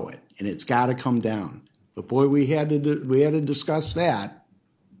all know it, and it's got to come down. But boy, we had to discuss that.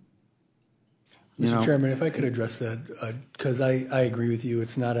 Mr. Chairman, if I could address that, because I agree with you.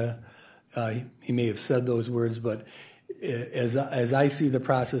 It's not he may have said those words, but as I see the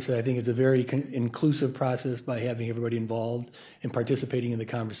process, I think it's a very inclusive process by having everybody involved and participating in the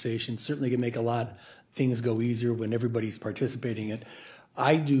conversation. Certainly can make a lot of things go easier when everybody's participating in it.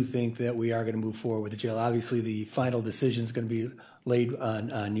 I do think that we are going to move forward with the jail. Obviously, the final decision is going to be laid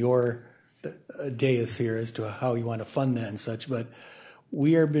on your dais here as to how you want to fund that and such, but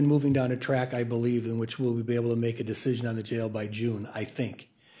we have been moving down a track, I believe, in which we'll be able to make a decision on the jail by June, I think.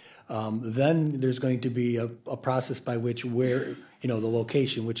 Then there's going to be a process by which the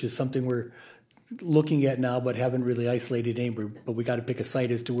location, which is something we're looking at now but haven't really isolated any, but we got to pick a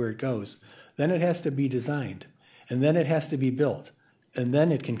site as to where it goes. Then it has to be designed, and then it has to be built, and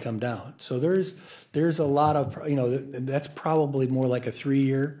then it can come down. So there's a lot of, that's probably more like a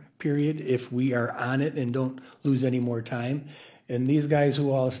 3-year period if we are on it and don't lose any more time. And these guys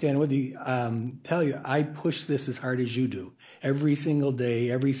who all stand with you, tell you, I push this as hard as you do. Every single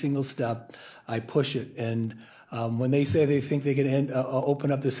day, every single step, I push it. And when they say they think they can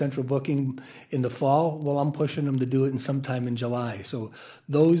open up the central booking in the fall, well, I'm pushing them to do it sometime in July. So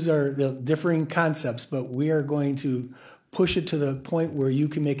those are the differing concepts, but we are going to push it to the point where you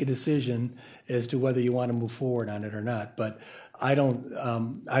can make a decision as to whether you want to move forward on it or not. But I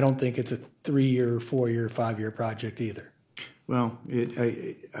don't think it's a 3-year, 4-year, 5-year project either. Well,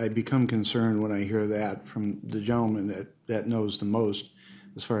 I become concerned when I hear that from the gentleman that knows the most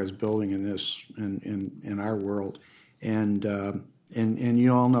as far as building in this in our world, and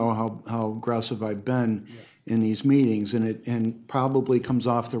you all know how aggressive I've been in these meetings, and probably comes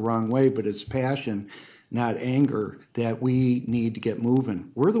off the wrong way, but it's passion, not anger, that we need to get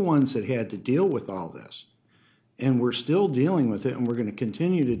moving. We're the ones that had to deal with all this, and we're still dealing with it, and we're going to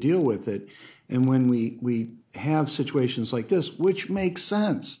continue to deal with it. And when we have situations like this, which makes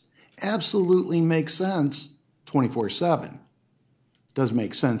sense, absolutely makes sense 24/7. Doesn't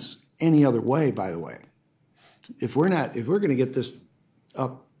make sense any other way, by the way. If we're going to get this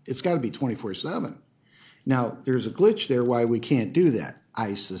up, it's got to be 24/7. Now, there's a glitch there why we can't do that.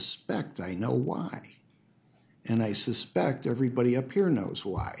 I suspect I know why. And I suspect everybody up here knows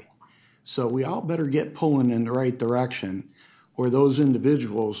why. So we all better get pulling in the right direction, or those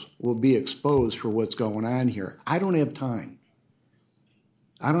individuals will be exposed for what's going on here. I don't have time.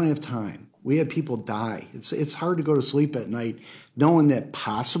 I don't have time. We had people die. It's hard to go to sleep at night knowing that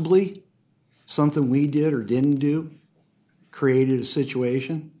possibly something we did or didn't do created a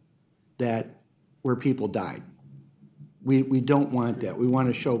situation where people died. We don't want that. We want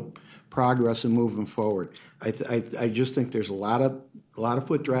to show progress and moving forward. I just think there's a lot of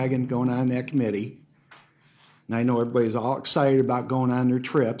foot dragging going on in that committee. And I know everybody's all excited about going on their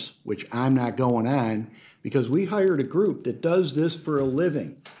trips, which I'm not going on, because we hired a group that does this for a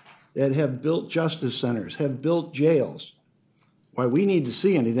living, that have built justice centers, have built jails. Why we need to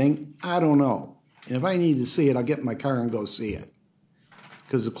see anything, I don't know. And if I need to see it, I'll get in my car and go see it.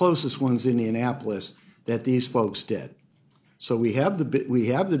 Because the closest one's Indianapolis that these folks did. So we have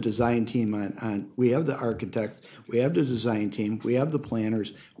the design team on, we have the architects, we have the design team, we have the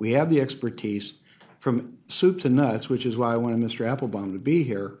planners, we have the expertise from soup to nuts, which is why I wanted Mr. Applebaum to be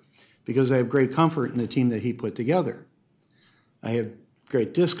here, because I have great comfort in the team that he put together. I have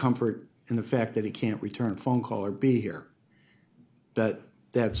great discomfort in the fact that he can't return a phone call or be here. But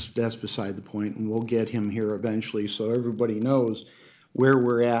that's beside the point, and we'll get him here eventually so everybody knows where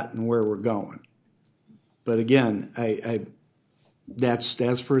we're at and where we're going. But again,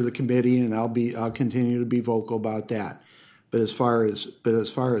 that's for the committee, and I'll continue to be vocal about that. But as far as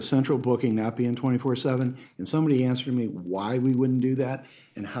central booking not being 24/7, and somebody answered me why we wouldn't do that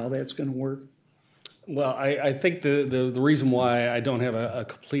and how that's going to work. Well, I think the reason why I don't have a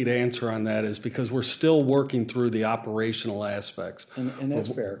complete answer on that is because we're still working through the operational aspects. And that's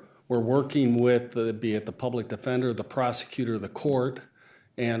fair. We're working with, be it the public defender, the prosecutor, the court,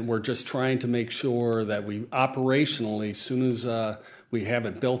 and we're just trying to make sure that we operationally, as soon as we have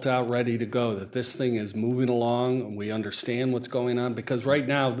it built out, ready to go, that this thing is moving along and we understand what's going on. Because right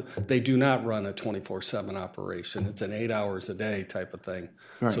now, they do not run a 24/7 operation. It's an 8 hours a day type of thing.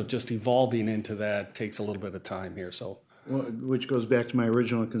 Right. So just evolving into that takes a little bit of time here. So, well, which goes back to my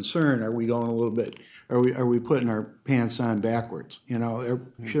original concern: are we going a little bit? Are we putting our pants on backwards?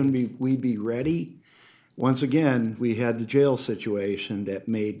 Shouldn't we be ready? Once again, we had the jail situation that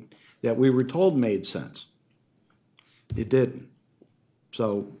we were told made sense. It didn't.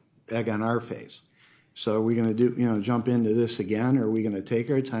 So egg on our face. So are we going to jump into this again, or are we going to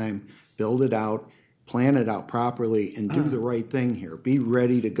take our time, build it out, plan it out properly, and do the right thing here? Be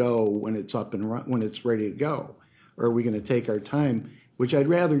ready to go when it's up and when it's ready to go. Or are we going to take our time, which I'd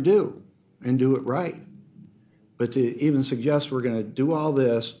rather do, and do it right? But to even suggest we're going to do all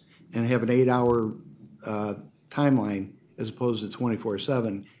this and have an 8-hour timeline as opposed to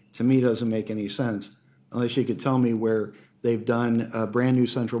 24/7, to me doesn't make any sense, unless you could tell me where they've done a brand new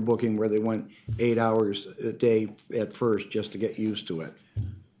central booking where they went 8 hours a day at first just to get used to it.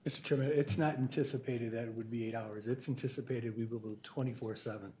 Mr. Chairman, it's not anticipated that it would be 8 hours. It's anticipated we will do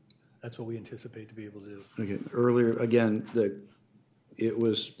 24/7. That's what we anticipate to be able to do. Okay. Earlier, again, it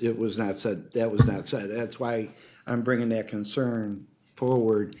was not said. That was not said. That's why I'm bringing that concern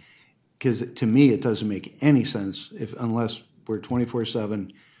forward, because to me it doesn't make any sense unless we're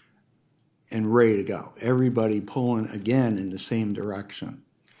 24/7 and ready to go. Everybody pulling again in the same direction.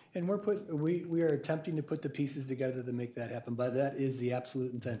 And we are attempting to put the pieces together to make that happen, but that is the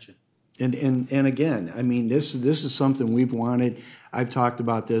absolute intention. And again, I mean, this is something we've wanted. I've talked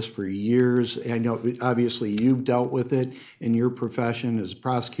about this for years. I know, obviously, you've dealt with it in your profession as a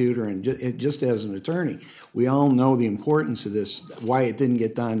prosecutor and just as an attorney. We all know the importance of this. Why it didn't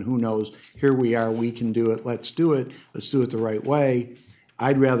get done, who knows? Here we are. We can do it. Let's do it. Let's do it the right way.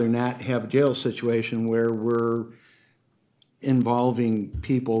 I'd rather not have a jail situation where we're involving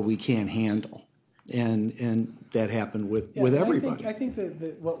people we can't handle, and that happened with everybody. I think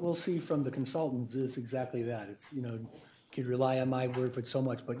that what we'll see from the consultants is exactly that. It's, you know, you can rely on my word for so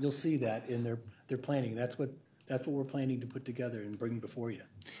much, but you'll see that in their planning. That's what we're planning to put together and bring before you.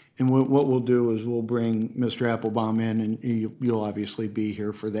 And what we'll do is we'll bring Mr. Applebaum in, and you'll obviously be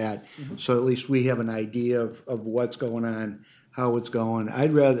here for that. Mm-hmm. So at least we have an idea of what's going on, how it's going.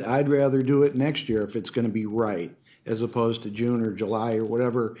 I'd rather do it next year if it's going to be right, as opposed to June or July or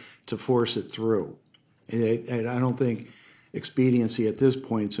whatever to force it through. And I don't think expediency at this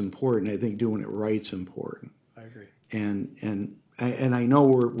point is important. I think doing it right's important. I agree. And I know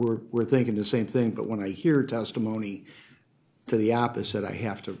we're thinking the same thing, but when I hear testimony to the opposite, I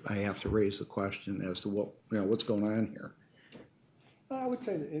have to raise the question as to what's going on here. I would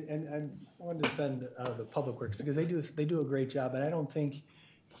say, and I want to defend the Public Works because they do a great job, and I don't think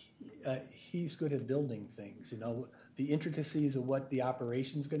he's good at building things. You know, the intricacies of what the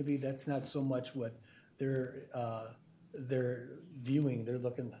operation's going to be, that's not so much what they're viewing. They're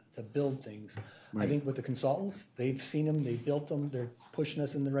looking to build things. Right. I think with the consultants, they've seen them, they've built them, they're pushing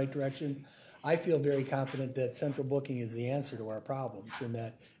us in the right direction. I feel very confident that central booking is the answer to our problems, and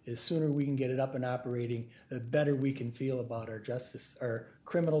that the sooner we can get it up and operating, the better we can feel about our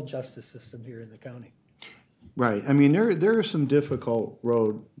criminal justice system here in the county. Right. I mean, there is some difficult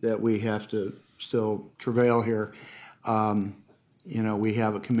road that we have to still travail here. You know, we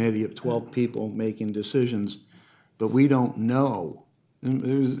have a committee of 12 people making decisions, but we don't know. And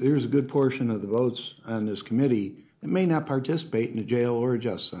there's a good portion of the votes on this committee that may not participate in a jail or a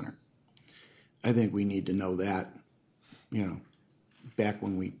justice center. I think we need to know that, you know, back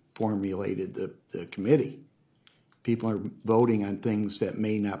when we formulated the committee. People are voting on things that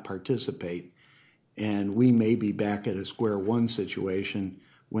may not participate, and we may be back at a square one situation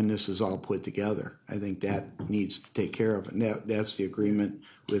when this is all put together. I think that needs to take care of it. And that's the agreement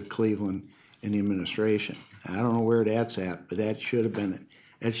with Cleveland and the administration. I don't know where that's at, but that should have been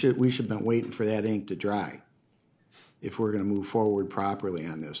it. We should have been waiting for that ink to dry if we're going to move forward properly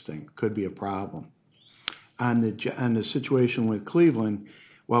on this thing. Could be a problem. On the situation with Cleveland,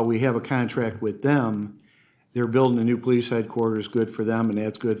 while we have a contract with them, they're building a new police headquarters, good for them, and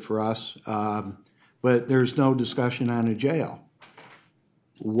that's good for us. But there's no discussion on a jail.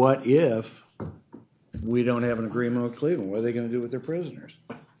 What if we don't have an agreement with Cleveland? What are they going to do with their prisoners?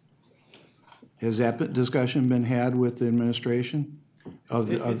 Has that discussion been had with the administration?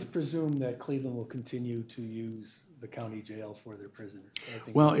 It's presumed that Cleveland will continue to use the county jail for their prisoners.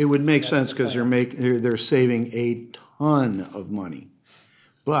 Well, it would make sense because they're saving a ton of money.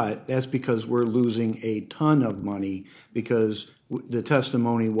 But that's because we're losing a ton of money because the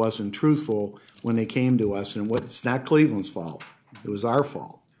testimony wasn't truthful when they came to us, and it's not Cleveland's fault. It was our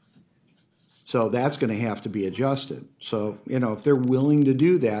fault. So that's going to have to be adjusted. So, you know, if they're willing to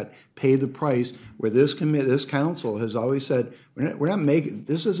do that, pay the price, where this council has always said, we're not making,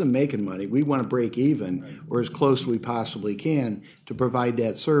 this isn't making money. We want to break even or as close as we possibly can to provide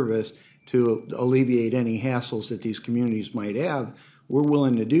that service to alleviate any hassles that these communities might have. We're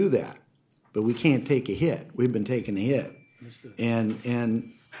willing to do that, but we can't take a hit. We've been taking a hit.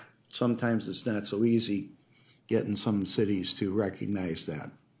 And sometimes it's not so easy getting some cities to recognize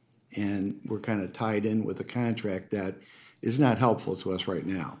that. And we're kind of tied in with a contract that is not helpful to us right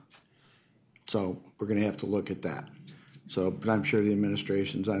now. So we're going to have to look at that. So, but I'm sure the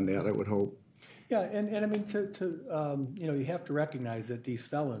administration's on that, I would hope. Yeah, and I mean, you know, you have to recognize that these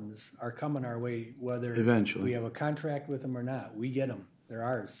felons are coming our way, whether eventually we have a contract with them or not. We get them. They're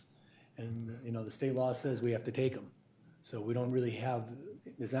ours. And, you know, the state law says we have to take them. So we don't really have,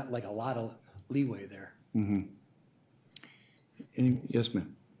 there's not like a lot of leeway there. Mm-hmm. Yes,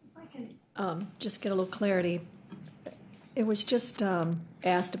 ma'am. Just get a little clarity. It was just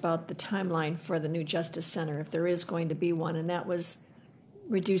asked about the timeline for the new Justice Center, if there is going to be one, and that was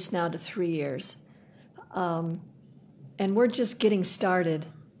reduced now to 3 years. And we're just getting started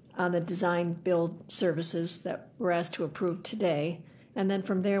on the design build services that we're asked to approve today, and then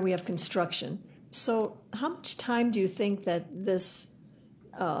from there we have construction. So how much time do you think that this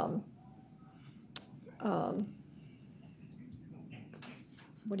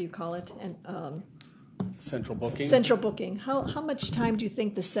what do you call it? And Central booking? central booking. How much time do you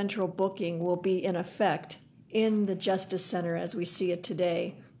think the central booking will be in effect in the Justice Center as we see it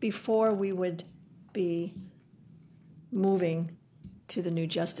today before we would be moving to the new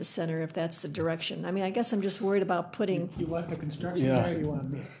Justice Center, if that's the direction? I mean, I guess I'm just worried about putting, You want the construction Yeah. there, or you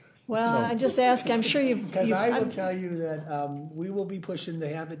want me? well, I just ask, I'm sure you've. Because I will I'm- tell you that we will be pushing to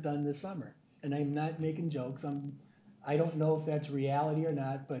have it done this summer. And I'm not making jokes. I don't know if that's reality or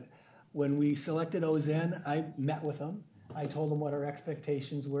not, but when we selected Ozen, I met with them. I told them what our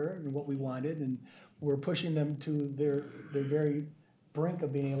expectations were and what we wanted, and we're pushing them to their very brink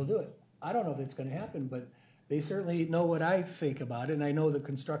of being able to do it. I don't know if it's gonna happen, but they certainly know what I think about it, and I know the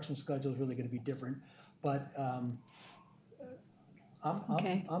construction schedule is really gonna be different. But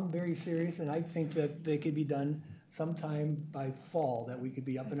Okay. I'm very serious, and I think that they could be done sometime by fall, that we could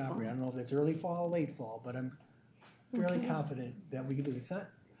be up and operating. I don't know if that's early fall or late fall, but I'm fairly Okay. confident that we can do it. It's not,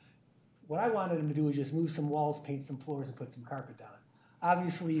 what I wanted them to do is just move some walls, paint some floors, and put some carpet down.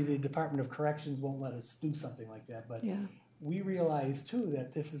 Obviously, the Department of Corrections won't let us do something like that, but Yeah. we realize too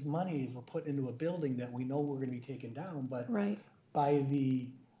that this is money we're putting into a building that we know we're gonna be taking down, but Right, by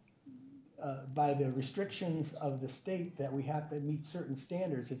the restrictions of the state that we have to meet certain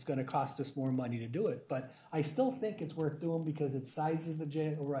standards, it's gonna cost us more money to do it. But I still think it's worth doing because it sizes the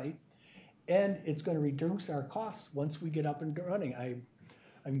jail right, and it's gonna reduce our costs once we get up and running.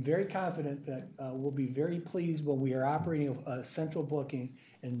 I'm very confident that we'll be very pleased when we are operating a central booking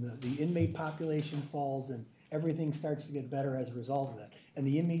and the inmate population falls and everything starts to get better as a result of that. And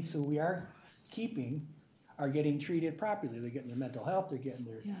the inmates who we are keeping are getting treated properly. They're getting their mental health, they're getting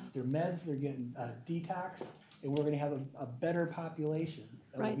their meds, they're getting detox, and we're gonna have a better population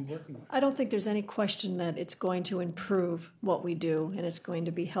that we'll be right. working with. I don't think there's any question that it's going to improve what we do, and it's going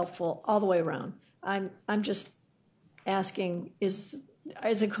to be helpful all the way around. I'm just asking, is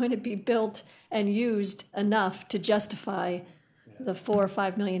it going to be built and used enough to justify the $4 or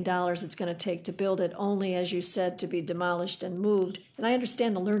 $5 million it's going to take to build it, only, as you said, to be demolished and moved? And I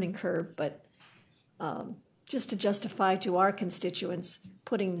understand the learning curve, but just to justify to our constituents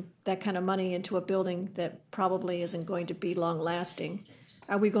putting that kind of money into a building that probably isn't going to be long-lasting.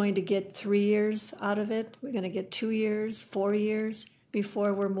 Are we going to get 3 years out of it? We're going to get 2 years, 4 years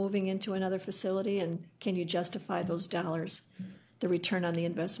before we're moving into another facility? And can you justify those dollars, the return on the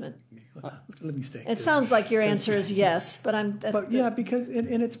investment? Let me stay. It sounds like your answer is yes, but But yeah, because,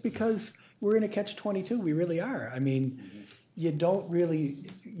 and it's because we're in a catch-22, we really are. I mean, you don't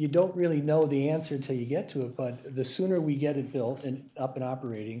really know the answer till you get to it, but the sooner we get it built and up and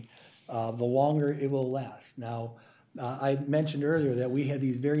operating, the longer it will last. Now, I mentioned earlier that we had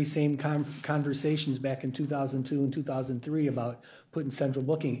these very same conversations back in 2002 and 2003 about putting central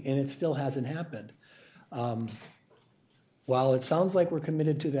booking, and it still hasn't happened. While it sounds like we're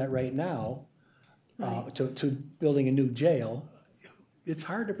committed to that right now, to building a new jail, it's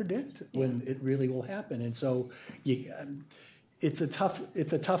hard to predict when it really will happen. And so it's a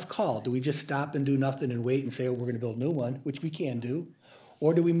tough call. Do we just stop and do nothing and wait and say, oh, we're going to build a new one, which we can do?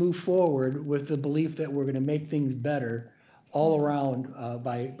 Or do we move forward with the belief that we're going to make things better all around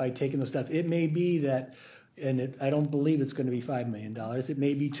by taking those steps? It may be that, and I don't believe it's going to be $5 million. It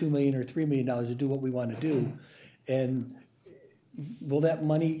may be $2 million or $3 million to do what we want to do. And will that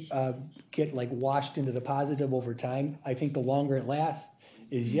money get like washed into the positive over time? I think the longer it lasts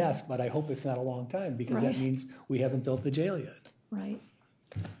is yes, but I hope it's not a long time, because that means we haven't built the jail yet. right.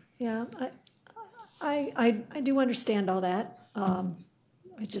 Yeah, I do understand all that.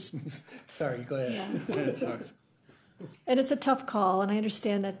 I just, Sorry, go ahead. yeah. And it's a tough call, and I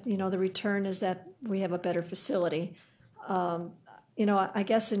understand that, the return is that we have a better facility. I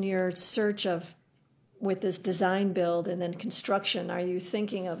guess in your search with this design build and then construction, are you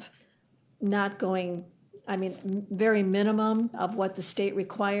thinking of not going, very minimum of what the state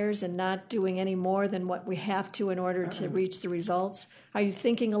requires and not doing any more than what we have to in order to reach the results? Are you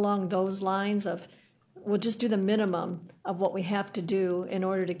thinking along those lines of, we'll just do the minimum of what we have to do in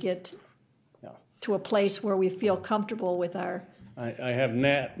order to get to a place where we feel comfortable with our... I have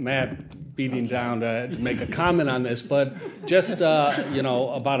Matt beating down to make a comment on this, but just,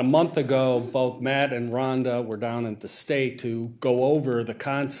 about a month ago, both Matt and Rhonda were down at the state to go over the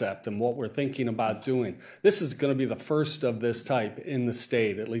concept and what we're thinking about doing. This is going to be the first of this type in the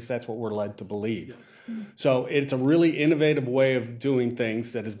state, at least that's what we're led to believe. So it's a really innovative way of doing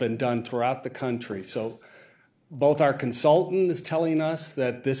things that has been done throughout the country. So both our consultant is telling us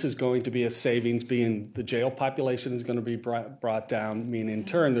that this is going to be a savings, being the jail population is going to be brought down, meaning in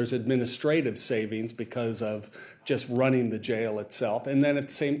turn there's administrative savings because of just running the jail itself. And then at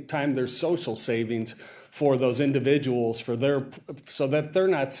the same time, there's social savings for those individuals so that they're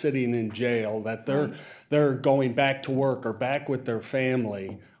not sitting in jail, that they're going back to work or back with their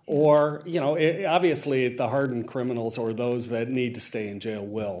family. Or, obviously the hardened criminals or those that need to stay in jail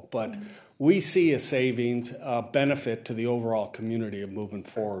will. But we see a savings, benefit to the overall community of moving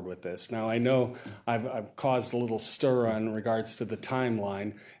forward with this. Now, I know I've caused a little stir in regards to the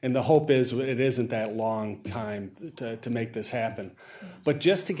timeline, and the hope is it isn't that long time to make this happen. But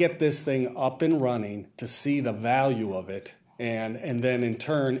just to get this thing up and running, to see the value of it, and then in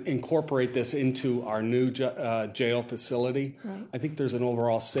turn incorporate this into our new jail facility, right. I think there's an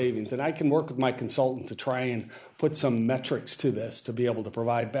overall savings. And I can work with my consultant to try and put some metrics to this to be able to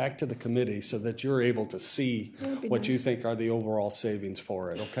provide back to the committee so that you're able to see what you think are the overall savings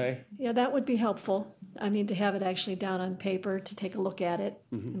for it, okay? Yeah, that would be helpful. I mean, to have it actually down on paper, to take a look at it.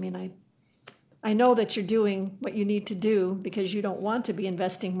 Mm-hmm. I mean, I know that you're doing what you need to do because you don't want to be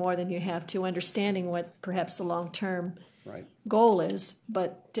investing more than you have to, understanding what perhaps the long-term goal is,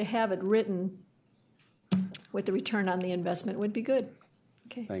 but to have it written with the return on the investment would be good.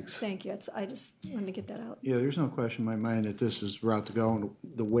 Okay, thanks. Thank you. I just wanted to get that out. Yeah, there's no question in my mind that this is the route to go and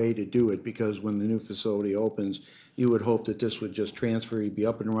the way to do it, because when the new facility opens, you would hope that this would just transfer, you'd be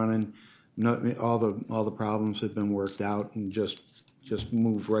up and running, all the problems have been worked out, and just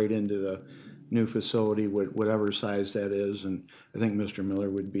move right into the new facility, whatever size that is. And I think Mr. Miller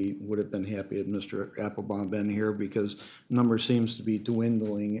would have been happy had Mr. Applebaum been here, because number seems to be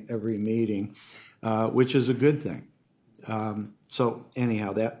dwindling every meeting, which is a good thing. So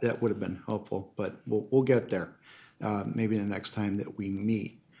anyhow, that would have been helpful, but we'll get there maybe the next time that we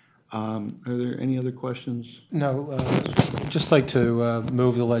meet. Are there any other questions? No, just like to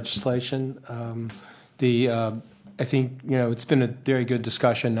move the legislation. I think, it's been a very good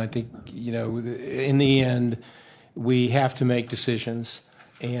discussion. I think, in the end, we have to make decisions,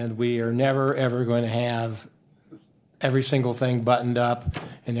 and we are never, ever going to have every single thing buttoned up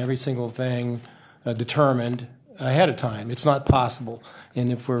and every single thing determined ahead of time. It's not possible.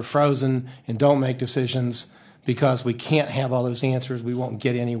 And if we're frozen and don't make decisions because we can't have all those answers, we won't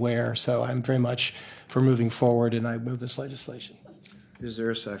get anywhere. So I'm very much for moving forward, and I move this legislation. Is there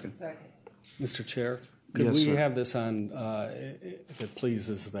a second? Second. Mr. Chair? Could yes, we sir. have this on, if it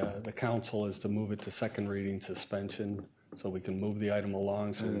pleases the council, is to move it to second reading suspension so we can move the item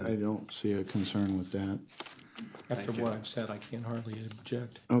along? So I don't see a concern with that. After what I've said, I can't hardly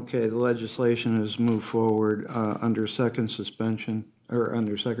object. Okay, the legislation has moved forward under second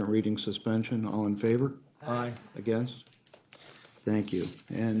reading suspension. All in favor? Aye. Against? Thank you.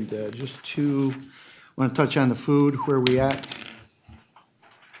 And just want to touch on the food. Where are we at?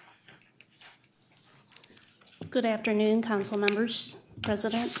 Good afternoon, council members,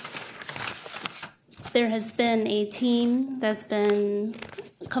 President. There has been a team that's been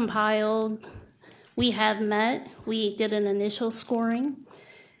compiled. We have met. We did an initial scoring.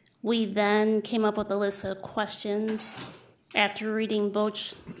 We then came up with a list of questions. After reading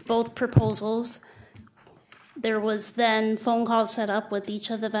both proposals, there was then phone calls set up with each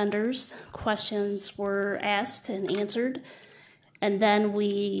of the vendors. Questions were asked and answered. And then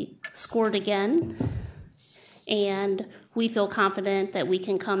we scored again. And we feel confident that we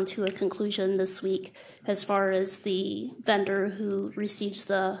can come to a conclusion this week as far as the vendor who receives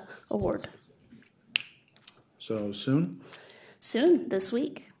the award. So soon? Soon, this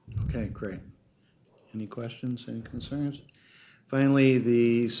week. Okay, great. Any questions, any concerns? Finally,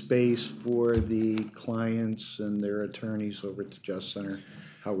 the space for the clients and their attorneys over at the Just Center.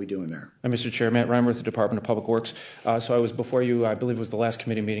 How are we doing there? Mr. Chair, Matt Reimer with the Department of Public Works. So I was before you, I believe it was the last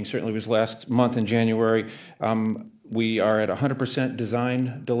committee meeting, certainly it was last month in January. We are at 100%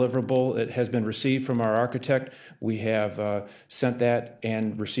 design deliverable. It has been received from our architect. We have sent that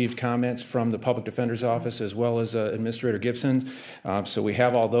and received comments from the Public Defender's Office as well as Administrator Gibson. So we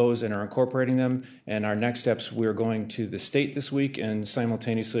have all those and are incorporating them. And our next steps, we're going to the state this week, and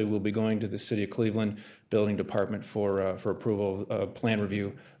simultaneously we'll be going to the City of Cleveland Building Department for approval of plan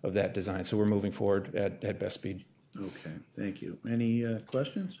review of that design. So we're moving forward at best speed. Okay, thank you. Any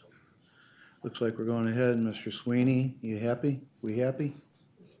questions? Looks like we're going ahead. Mr. Sweeney, you happy? We happy?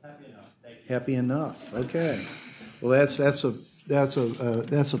 Happy enough. Happy enough. Okay. Well, that's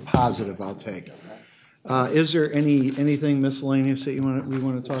a positive. I'll take. Is there anything miscellaneous that we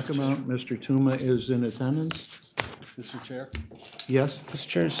want to talk about? Mr. Tuma is in attendance. Mr. Chair? Yes? Mr.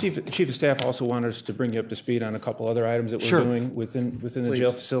 Chair, Chief of Staff also wanted us to bring you up to speed on a couple other items that we're Sure. doing within the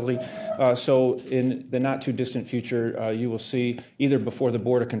jail facility. So in the not too distant future, you will see either before the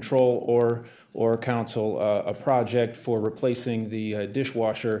Board of Control or Council a project for replacing the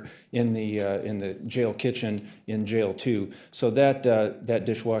dishwasher in the jail kitchen in Jail 2. So that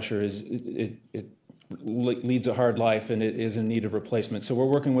dishwasher it leads a hard life and it is in need of replacement. So we're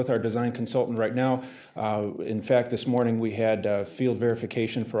working with our design consultant right now. In fact, this morning we had field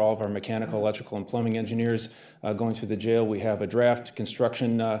verification for all of our mechanical, electrical, and plumbing engineers going through the jail. We have a draft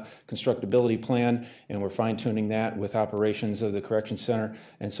constructability plan, and we're fine-tuning that with operations of the correction center.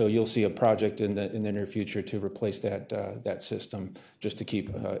 And so you'll see a project in the near future to replace that system just to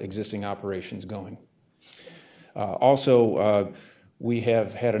keep existing operations going. Also, we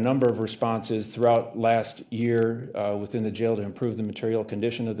have had a number of responses throughout last year within the jail to improve the material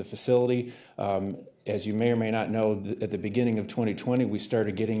condition of the facility. As you may or may not know, at the beginning of 2020, we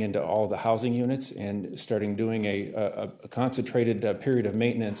started getting into all the housing units and starting doing a concentrated period of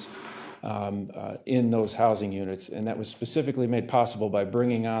maintenance in those housing units. And that was specifically made possible by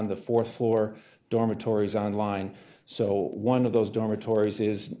bringing on the 4th floor dormitories online. So one of those dormitories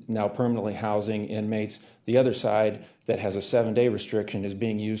is now permanently housing inmates. The other side that has a 7-day restriction is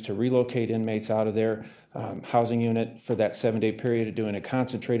being used to relocate inmates out of their housing unit for that 7-day period, doing a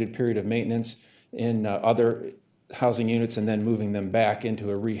concentrated period of maintenance in other housing units and then moving them back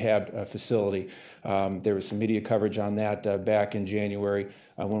into a rehab facility. There was some media coverage on that back in January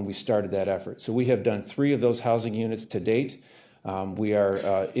when we started that effort. So we have done 3 of those housing units to date. We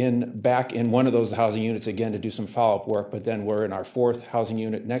are back in one of those housing units again to do some follow-up work, but then we're in our 4th housing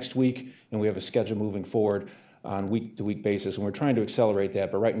unit next week, and we have a schedule moving forward on week-to-week basis, and we're trying to accelerate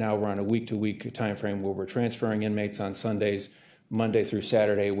that. But right now we're on a week-to-week time frame where we're transferring inmates on Sundays, Monday through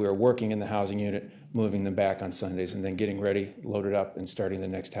Saturday. We're working in the housing unit, moving them back on Sundays, and then getting ready, loaded up, and starting the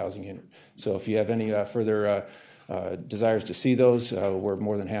next housing unit. So if you have any further desires to see those, we're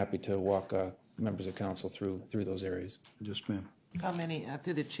more than happy to walk members of council through those areas. Yes, ma'am. How many,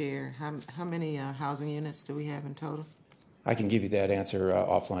 through the chair, how many housing units do we have in total? I can give you that answer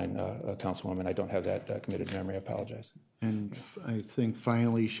offline, Councilwoman. I don't have that committed memory. I apologize. And I think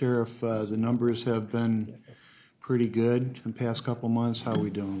finally, Sheriff, the numbers have been pretty good in the past couple months. How are we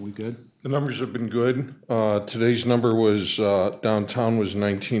doing? We good? The numbers have been good. Today's number was downtown was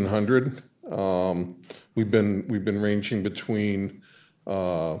 1,900. We've been ranging between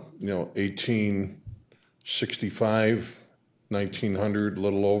 1865, 1,900, a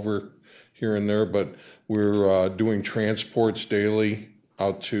little over here and there, but we're doing transports daily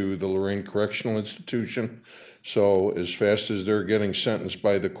out to the Lorraine Correctional Institution. So as fast as they're getting sentenced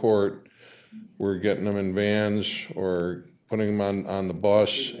by the court, we're getting them in vans or putting them on the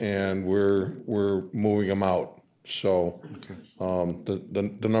bus, and we're moving them out. So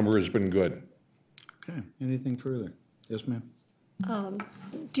the number has been good. Okay. Anything further? Yes, ma'am.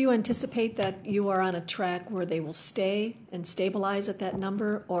 Do you anticipate that you are on a track where they will stay and stabilize at that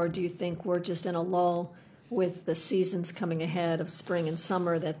number, or do you think we're just in a lull with the seasons coming ahead of spring and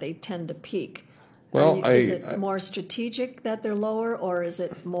summer that they tend to peak? Well, is it more strategic that they're lower, or is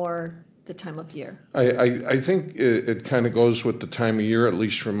it more the time of year? I think it kind of goes with the time of year, at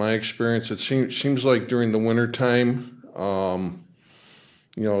least from my experience. It seems like during the winter time,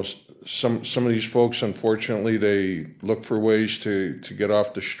 some of these folks, unfortunately, they look for ways to get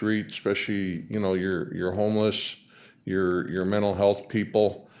off the street, especially your homeless, your mental health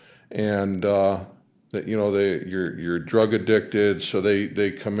people, and you're drug addicted, so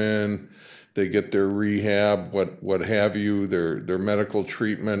they come in, they get their rehab, what have you, their medical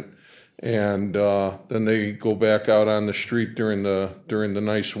treatment, and then they go back out on the street during the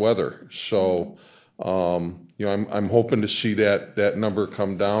nice weather. So I'm hoping to see that number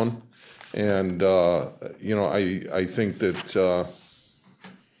come down. And, I think that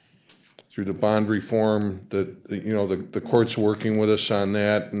through the bond reform that, the court's working with us on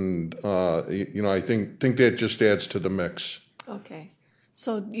that. And, I think that just adds to the mix. Okay.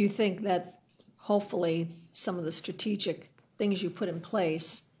 So you think that hopefully some of the strategic things you put in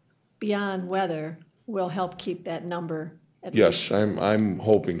place beyond weather will help keep that number at Yes, least? I'm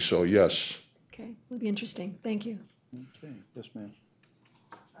hoping so, yes. Okay. It'll be interesting. Thank you. Okay. Yes, ma'am.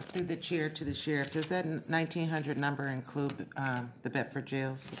 Through the chair to the sheriff, does that 1,900 number include the Bedford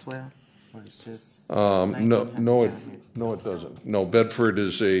jails as well? Or it's just No, it doesn't. No, Bedford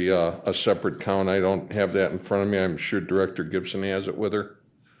is a separate count. I don't have that in front of me. I'm sure Director Gibson has it with her.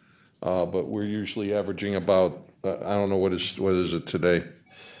 But we're usually averaging about, I don't know, what is it today?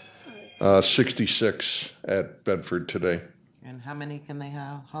 66 at Bedford today. And how many can they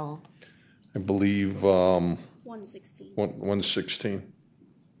hold? I believe 116. 116.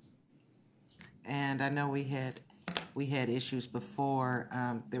 And I know we had issues before.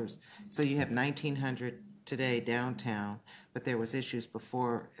 So you have 1,900 today downtown, but there was issues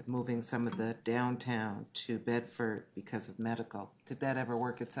before moving some of the downtown to Bedford because of medical. Did that ever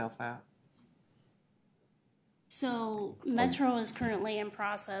work itself out? So Metro is currently in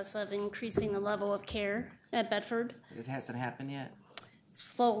process of increasing the level of care at Bedford. It hasn't happened yet?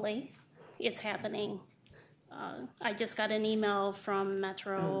 Slowly, it's happening. I just got an email from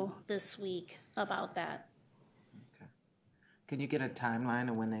Metro this week about that. Okay. Can you get a timeline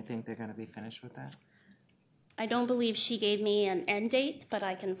of when they think they're going to be finished with that? I don't believe she gave me an end date, but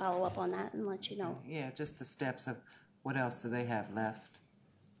I can follow up on that and let you know. Yeah, just the steps of what else do they have left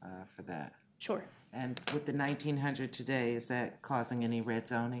for that? Sure. And with the 1,900 today, is that causing any red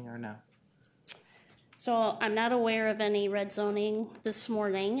zoning or no? So I'm not aware of any red zoning this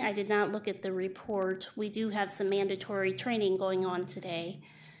morning. I did not look at the report. We do have some mandatory training going on today.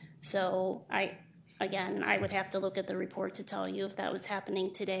 So I would have to look at the report to tell you if that was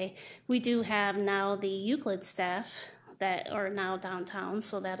happening today. We do have now the Euclid staff that are now downtown,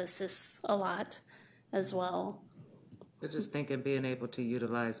 so that assists a lot as well. They're just thinking being able to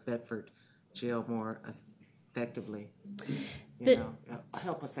utilize Bedford jail more effectively.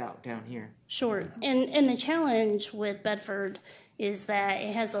 Help us out down here. Sure. And the challenge with Bedford is that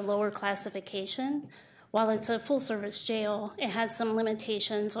it has a lower classification. While it's a full-service jail, it has some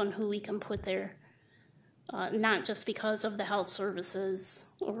limitations on who we can put there, not just because of the health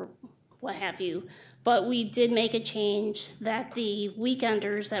services or what have you. But we did make a change that the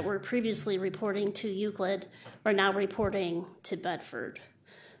weekenders that were previously reporting to Euclid are now reporting to Bedford.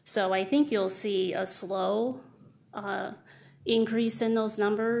 So I think you'll see a slow increase in those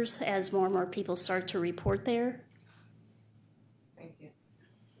numbers as more and more people start to report there. Thank you.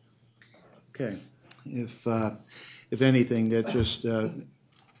 Okay. If anything, that just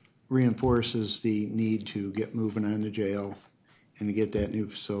reinforces the need to get moving on the jail and to get that new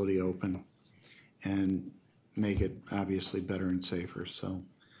facility open and make it obviously better and safer. So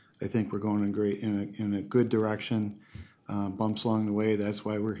I think we're going in a good direction. Bumps along the way, that's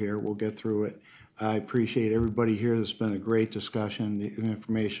why we're here. We'll get through it. I appreciate everybody here. It's been a great discussion. The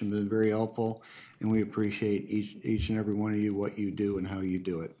information has been very helpful, and we appreciate each and every one of you, what you do and how you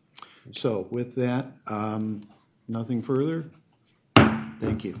do it. So with that, nothing further.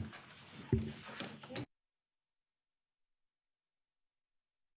 Thank you.